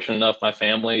 I'm fortunate enough, my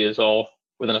family is all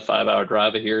within a 5-hour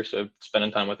drive of here, so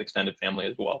spending time with extended family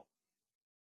as well.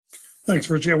 Thanks,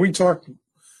 Rich. Yeah, we talked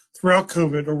throughout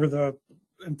COVID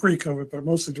and pre-COVID, but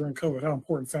mostly during COVID, how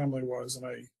important family was. And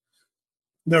I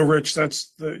know, Rich,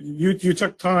 you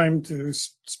took time to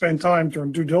spend time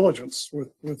during due diligence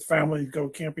with family, go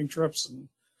camping trips, and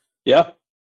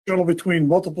shuttle between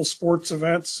multiple sports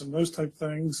events and those type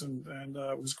things, and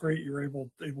it was great you were able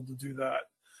to do that.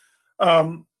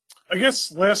 I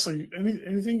guess lastly,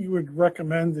 anything you would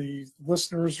recommend the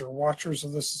listeners or watchers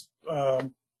of this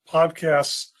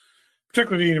podcast,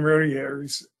 particularly the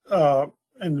intermediaries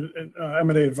and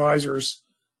M&A advisors,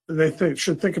 that they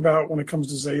should think about when it comes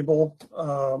to Zabel,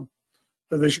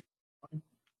 that they should?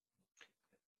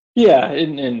 Yeah,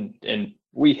 and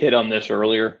we hit on this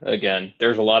earlier. Again,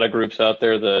 there's a lot of groups out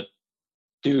there that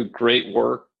do great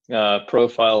work,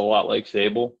 profile a lot like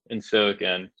Zabel. And so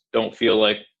again, don't feel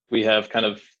like we have kind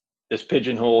of this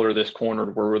pigeonhole or this corner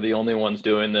where we're the only ones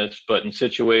doing this. But in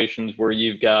situations where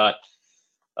you've got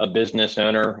a business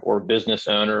owner or business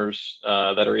owners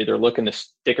that are either looking to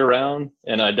stick around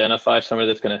and identify somebody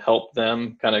that's going to help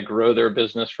them kind of grow their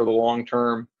business for the long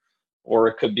term, or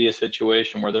it could be a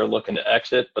situation where they're looking to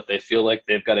exit, but they feel like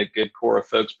they've got a good core of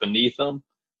folks beneath them,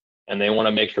 and they want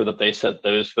to make sure that they set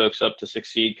those folks up to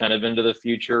succeed kind of into the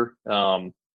future.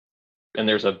 And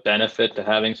there's a benefit to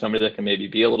having somebody that can maybe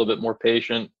be a little bit more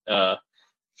patient,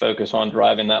 focus on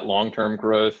driving that long-term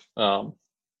growth.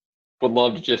 Would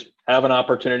love to just have an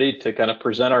opportunity to kind of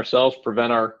present ourselves,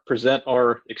 present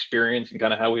our experience and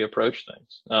kind of how we approach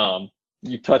things.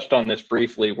 You touched on this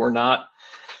briefly. We're not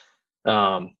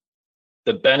the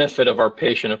the benefit of our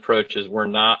patient approach is we're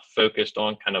not focused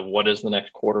on kind of what does the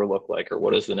next quarter look like or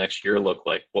what does the next year look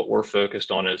like. What we're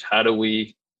focused on is how do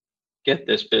we get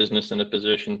this business in a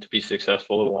position to be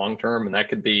successful long term, and that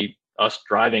could be us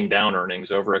driving down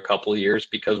earnings over a couple of years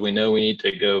because we know we need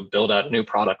to go build out a new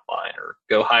product line or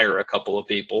go hire a couple of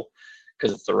people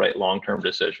because it's the right long-term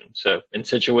decision. So in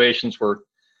situations where,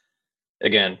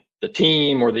 again, the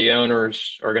team or the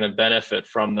owners are going to benefit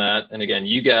from that, and again,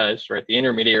 you guys, right, the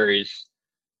intermediaries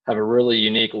have a really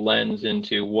unique lens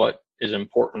into what is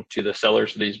important to the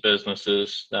sellers of these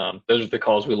businesses. Those are the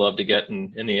calls we love to get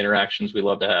and the interactions we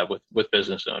love to have with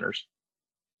business owners.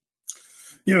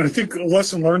 I think a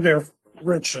lesson learned there,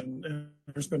 Rich, and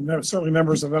there's been certainly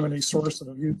members of M&A Source that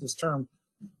have used this term,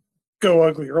 go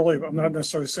ugly early. I'm not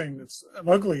necessarily saying it's an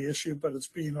ugly issue, but it's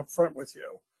being upfront with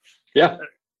you. Yeah.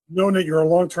 Knowing that you're a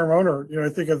long-term owner, I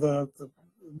think of the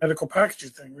medical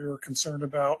packaging thing. We were concerned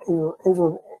about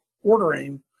over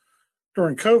ordering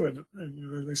during COVID.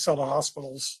 They sell to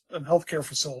hospitals and healthcare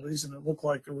facilities, and it looked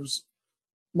like there was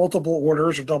multiple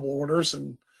orders or double orders,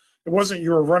 and it wasn't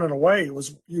you were running away, it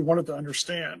was you wanted to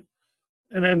understand.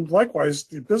 And then likewise,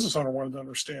 the business owner wanted to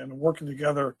understand, and working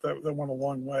together, that went a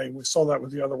long way. We saw that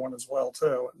with the other one as well,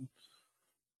 too. And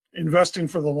investing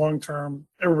for the long term,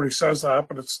 everybody says that,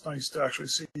 but it's nice to actually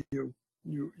see you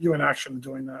in action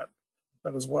doing that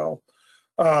as well.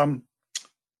 I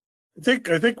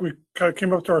think we kind of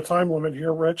came up to our time limit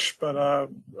here, Rich, but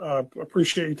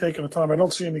appreciate you taking the time. I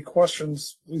don't see any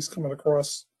questions, at least coming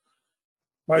across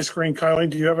my screen. Kylie,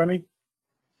 do you have any?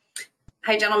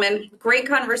 Hi, gentlemen. Great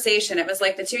conversation. It was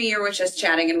like the two of you were just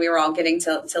chatting and we were all getting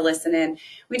to listen in.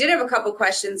 We did have a couple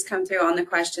questions come through on the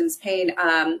questions pane.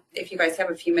 If you guys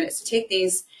have a few minutes to take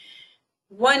these.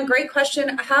 One great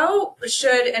question: how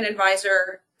should an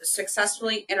advisor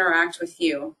successfully interact with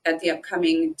you at the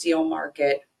upcoming deal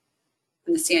market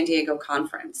in the San Diego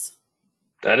conference?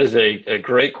 That is a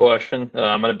great question.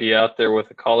 I'm going to be out there with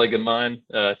a colleague of mine,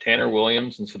 Tanner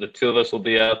Williams, and so the two of us will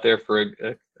be out there for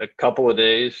a couple of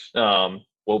days.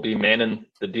 We'll be manning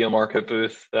the deal market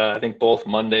booth, I think both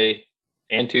Monday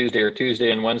and Tuesday, or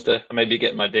Tuesday and Wednesday. I may be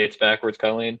getting my dates backwards,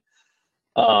 Colleen.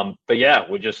 But yeah,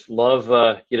 we just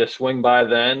love you to swing by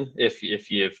then if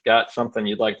you've got something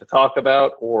you'd like to talk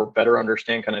about or better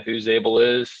understand kind of who Zabel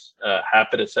is.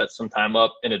 Happy to set some time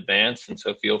up in advance, and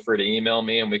so feel free to email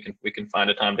me and we can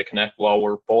find a time to connect while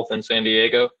we're both in San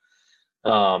Diego.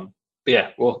 But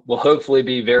yeah, we'll hopefully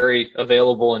be very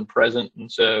available and present,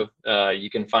 and so you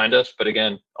can find us. But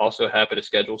again, also happy to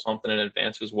schedule something in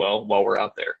advance as well while we're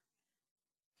out there.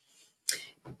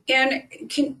 And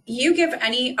can you give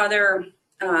any other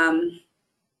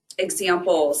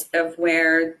examples of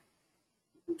where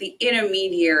the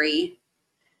intermediary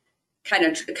kind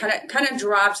of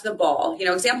dropped the ball?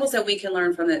 Examples that we can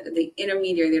learn from the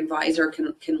intermediary, the advisor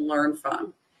can learn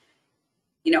from.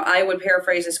 I would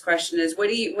paraphrase this question as, what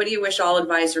do you wish all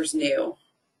advisors knew?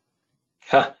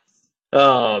 It's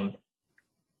a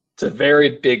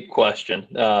very big question.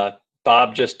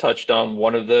 Bob just touched on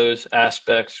one of those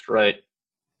aspects, right?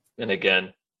 And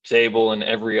again, Zabel and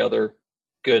every other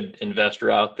good investor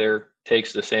out there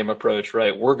takes the same approach,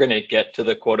 right? We're going to get to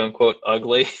the quote unquote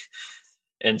ugly.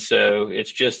 And so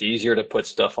it's just easier to put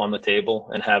stuff on the table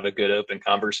and have a good open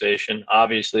conversation.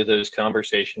 Obviously, those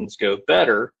conversations go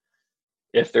better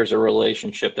if there's a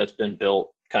relationship that's been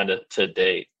built kind of to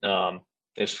date.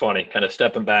 It's funny, kind of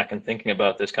stepping back and thinking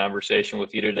about this conversation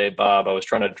with you today, Bob. I was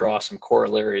trying to draw some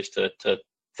corollaries to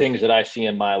things that I see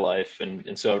in my life.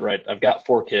 And so, right, I've got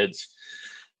 4 kids.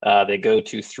 They go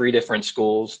to 3 different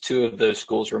schools. 2 of those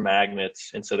schools are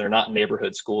magnets. And so they're not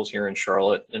neighborhood schools here in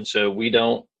Charlotte. And so we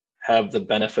don't have the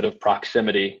benefit of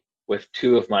proximity with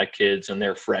 2 of my kids and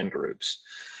their friend groups.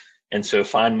 And so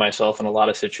find myself in a lot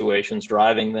of situations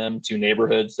driving them to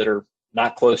neighborhoods that are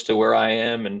not close to where I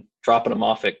am and dropping them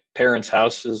off at parents'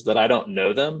 houses that I don't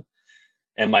know them.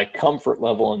 And my comfort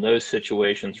level in those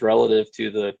situations relative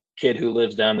to the kid who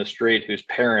lives down the street whose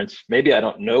parents maybe I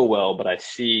don't know well, but I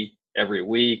see every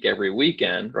week, every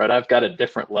weekend, right? I've got a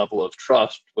different level of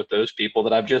trust with those people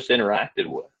that I've just interacted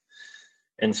with.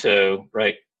 And so,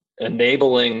 right,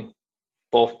 enabling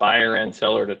both buyer and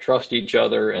seller to trust each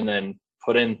other and then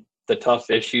put in the tough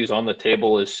issues on the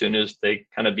table as soon as they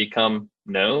kind of become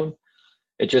known,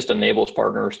 it just enables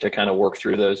partners to kind of work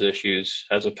through those issues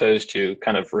as opposed to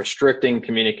kind of restricting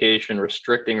communication,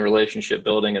 restricting relationship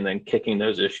building, and then kicking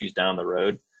those issues down the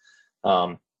road.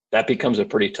 That becomes a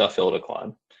pretty tough hill to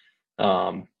climb.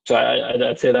 So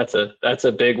I'd say that's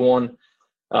a big one.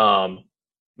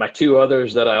 My 2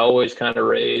 others that I always kind of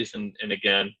raise, and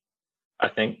again, I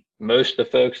think most of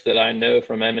the folks that I know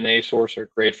from M&A Source are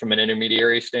great from an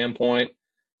intermediary standpoint.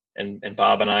 and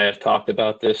Bob and I have talked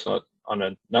about this on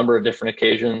a number of different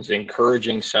occasions,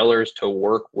 encouraging sellers to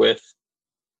work with,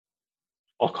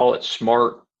 I'll call it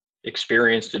smart,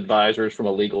 experienced advisors from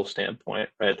a legal standpoint,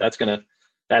 right? That's gonna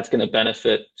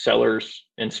benefit sellers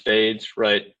in spades,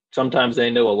 right? Sometimes they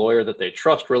know a lawyer that they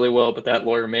trust really well, but that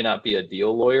lawyer may not be a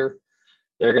deal lawyer.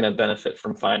 They're going to benefit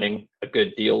from finding a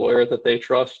good deal lawyer that they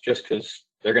trust, just because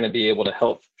they're going to be able to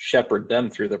help shepherd them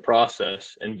through the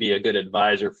process and be a good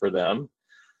advisor for them.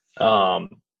 And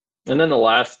then the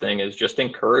last thing is just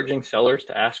encouraging sellers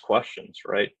to ask questions,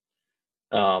 right?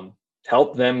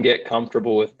 Help them get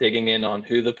comfortable with digging in on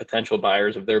who the potential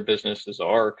buyers of their businesses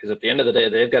are, because at the end of the day,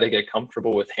 they've got to get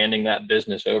comfortable with handing that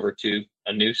business over to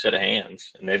a new set of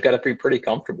hands, and they've got to be pretty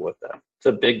comfortable with that. It's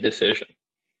a big decision.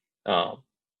 Yeah,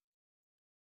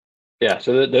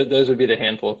 so those would be the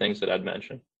handful of things that I'd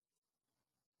mention.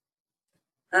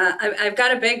 I've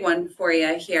got a big one for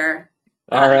you here.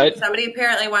 All right. Somebody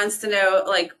apparently wants to know,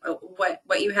 like,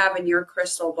 what you have in your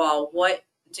crystal ball. What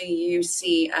do you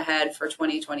see ahead for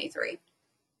 2023?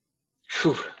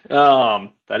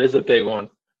 That is a big one.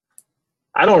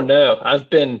 I don't know. I've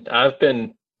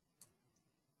been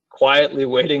quietly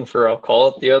waiting for, I'll call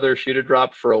it the other shoe to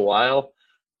drop for a while.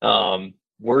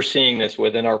 We're seeing this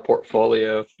within our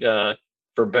portfolio.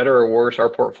 For better or worse, our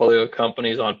portfolio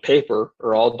companies on paper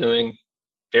are all doing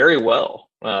very well,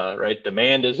 right?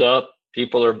 Demand is up.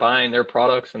 People are buying their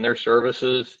products and their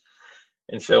services.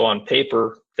 And so on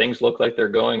paper, things look like they're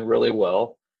going really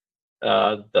well.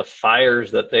 The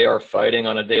fires that they are fighting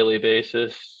on a daily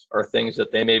basis are things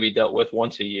that they maybe dealt with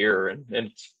once a year. And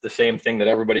it's the same thing that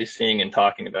everybody's seeing and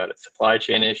talking about. It's supply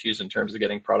chain issues in terms of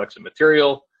getting products and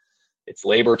material. It's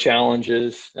labor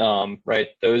challenges, right?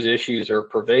 Those issues are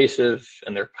pervasive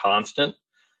and they're constant.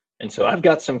 And so I've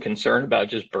got some concern about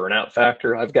just burnout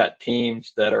factor. I've got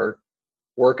teams that are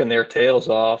working their tails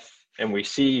off, and we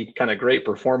see kind of great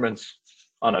performance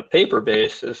on a paper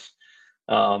basis,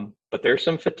 but there's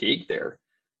some fatigue there.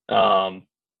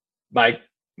 My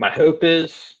hope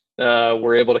is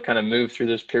we're able to kind of move through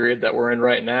this period that we're in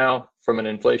right now from an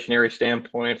inflationary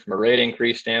standpoint, from a rate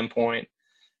increase standpoint,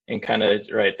 and kind of,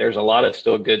 right, there's a lot of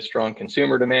still good, strong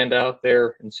consumer demand out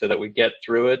there, and so that we get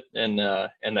through it and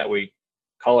that we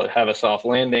call it have a soft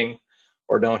landing,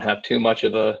 or don't have too much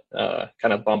of a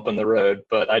kind of bump in the road.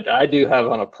 But I do have,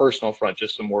 on a personal front,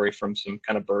 just some worry from some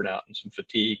kind of burnout and some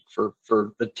fatigue for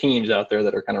the teams out there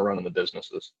that are kind of running the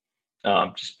businesses.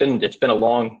 It's been a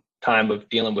long time of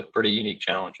dealing with pretty unique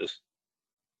challenges.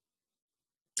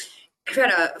 I've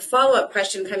got a follow-up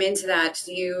question come into that.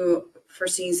 Do you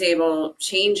foresee Zabel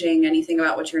changing anything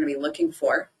about what you're going to be looking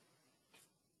for?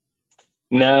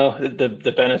 No,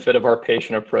 the benefit of our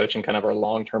patient approach and kind of our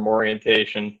long-term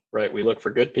orientation, right? We look for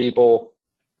good people,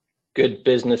 good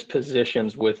business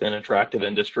positions within attractive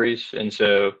industries. And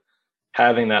so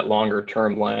having that longer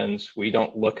term lens, we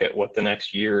don't look at what the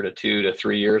next year to 2 to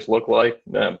 3 years look like.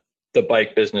 The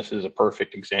bike business is a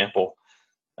perfect example.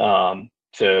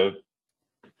 So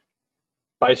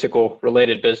bicycle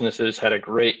related businesses had a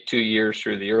great 2 years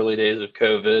through the early days of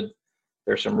COVID.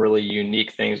 There's some really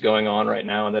unique things going on right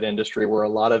now in that industry where a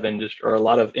lot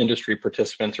of industry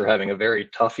participants are having a very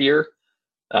tough year.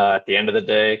 At the end of the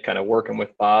day, kind of working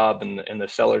with Bob and the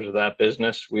sellers of that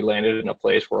business, we landed in a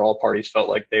place where all parties felt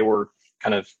like they were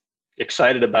kind of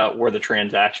excited about where the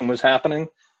transaction was happening.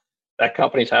 That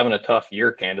company's having a tough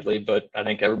year, candidly, but I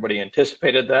think everybody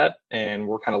anticipated that, and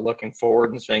we're kind of looking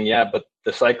forward and saying, yeah, but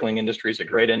the cycling industry is a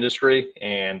great industry,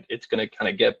 and it's going to kind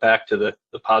of get back to the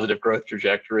positive growth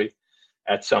trajectory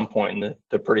at some point in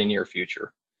the pretty near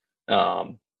future.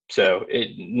 So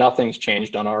nothing's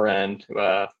changed on our end.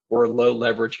 We're low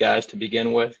leverage guys to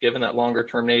begin with, given that longer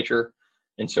term nature.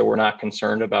 And so we're not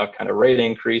concerned about kind of rate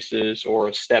increases or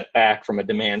a step back from a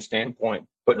demand standpoint,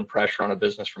 putting pressure on a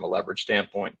business from a leverage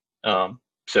standpoint.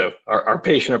 So our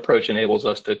patient approach enables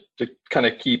us to kind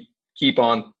of keep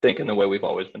on thinking the way we've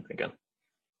always been thinking.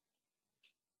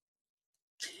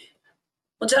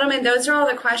 Well, gentlemen, those are all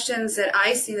the questions that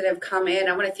I see that have come in.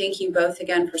 I want to thank you both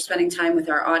again for spending time with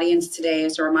our audience today.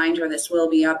 As a reminder, this will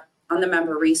be up on the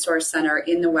Member Resource Center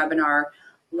in the webinar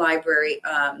library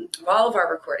of all of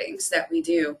our recordings that we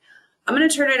do. I'm going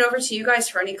to turn it over to you guys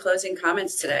for any closing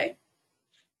comments today.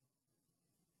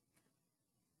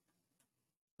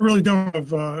 I really don't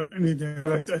have anything.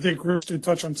 I think Rich did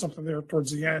touch on something there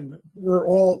towards the end. We're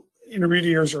all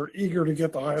intermediaries are eager to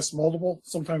get the highest multiple.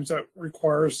 Sometimes that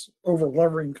requires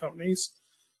over-levering companies,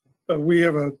 but we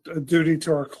have a duty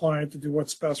to our client to do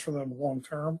what's best for them long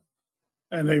term.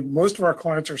 And most of our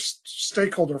clients are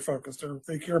stakeholder focused.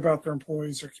 They care about their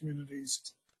employees, their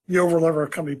communities. You over-lever a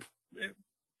company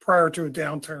prior to a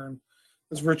downturn,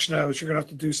 as Rich knows, you're going to have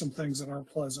to do some things that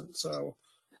aren't pleasant. So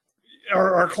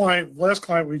our last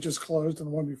client we just closed, and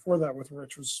the one before that with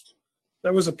Rich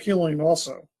was appealing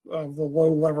also, of the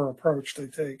low lever approach they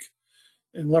take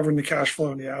in levering the cash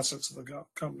flow and the assets of the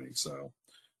company. So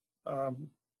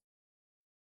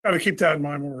got to keep that in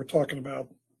mind when we're talking about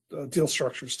deal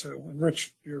structures too. And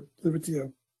Rich, leave it to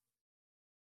you.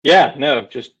 Yeah, no,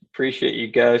 just appreciate you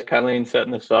guys, Colleen,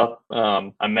 setting this up.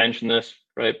 I mentioned this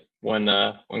right when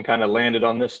kind of landed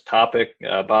on this topic.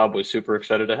 Bob was super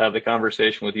excited to have the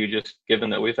conversation with you, just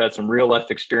given that we've had some real life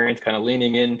experience, kind of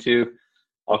leaning into,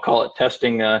 I'll call it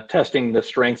testing the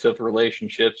strengths of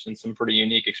relationships and some pretty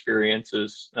unique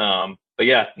experiences. But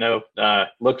yeah, no,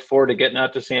 look forward to getting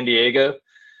out to San Diego,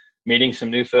 meeting some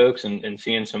new folks and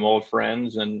seeing some old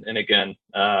friends. And again,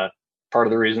 part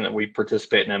of the reason that we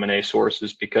participate in M&A Source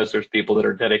is because there's people that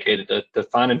are dedicated to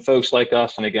finding folks like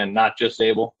us. And again, not just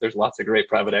Zabel. There's lots of great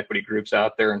private equity groups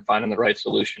out there and finding the right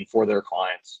solution for their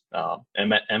clients.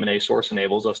 And M&A Source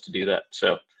enables us to do that.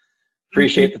 So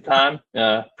appreciate the time.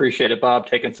 Appreciate it, Bob,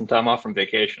 taking some time off from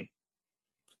vacation.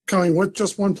 Colleen,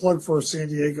 just one plug for San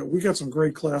Diego. We got some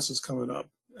great classes coming up,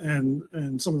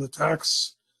 and some of the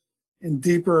tax and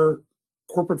deeper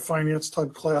corporate finance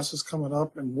type classes coming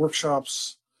up, and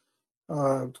workshops.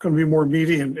 It's going to be more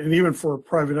meaty, and even for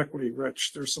private equity,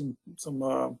 Rich, there's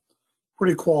some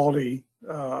pretty quality.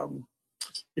 If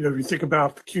you think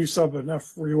about the Q sub and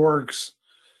F reorgs,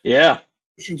 yeah,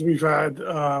 we've had,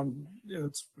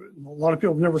 it's a lot of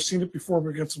people have never seen it before,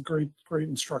 but we got some great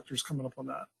instructors coming up on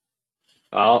that.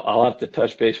 I'll have to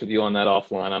touch base with you on that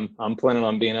offline. I'm planning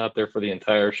on being out there for the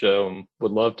entire show, and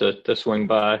would love to swing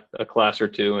by a class or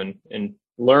two and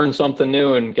learn something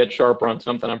new and get sharper on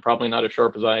something I'm probably not as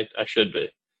sharp as I should be.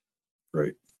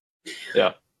 Great.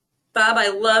 Yeah. Bob, I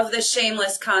love the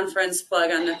shameless conference plug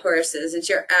on the courses.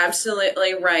 You're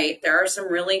absolutely right. There are some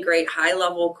really great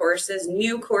high-level courses,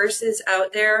 new courses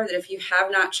out there that if you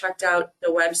have not checked out the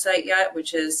website yet,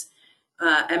 which is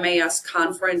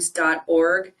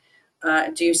masconference.org,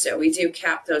 do so. We do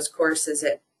cap those courses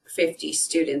at 50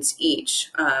 students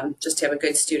each, just to have a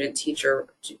good student-teacher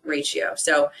ratio.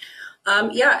 So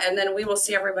and then we will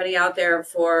see everybody out there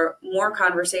for more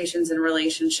conversations and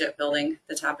relationship building,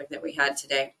 the topic that we had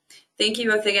today. Thank you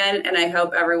both again, and I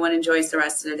hope everyone enjoys the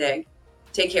rest of the day.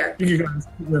 Take care. Thank you, guys.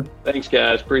 Thanks,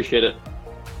 guys. Appreciate it.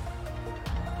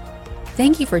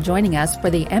 Thank you for joining us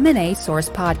for the M&A Source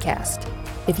podcast.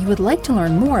 If you would like to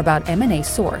learn more about M&A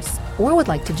Source or would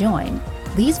like to join,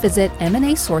 please visit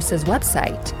M&A Source's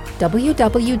website,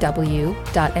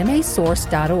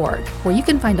 www.masource.org, where you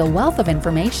can find a wealth of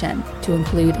information to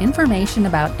include information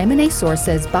about M&A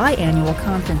Source's biannual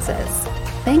conferences.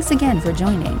 Thanks again for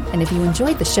joining, and if you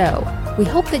enjoyed the show, we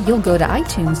hope that you'll go to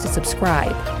iTunes to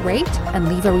subscribe, rate, and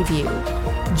leave a review.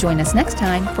 Join us next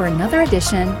time for another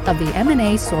edition of the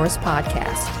M&A Source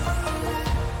podcast.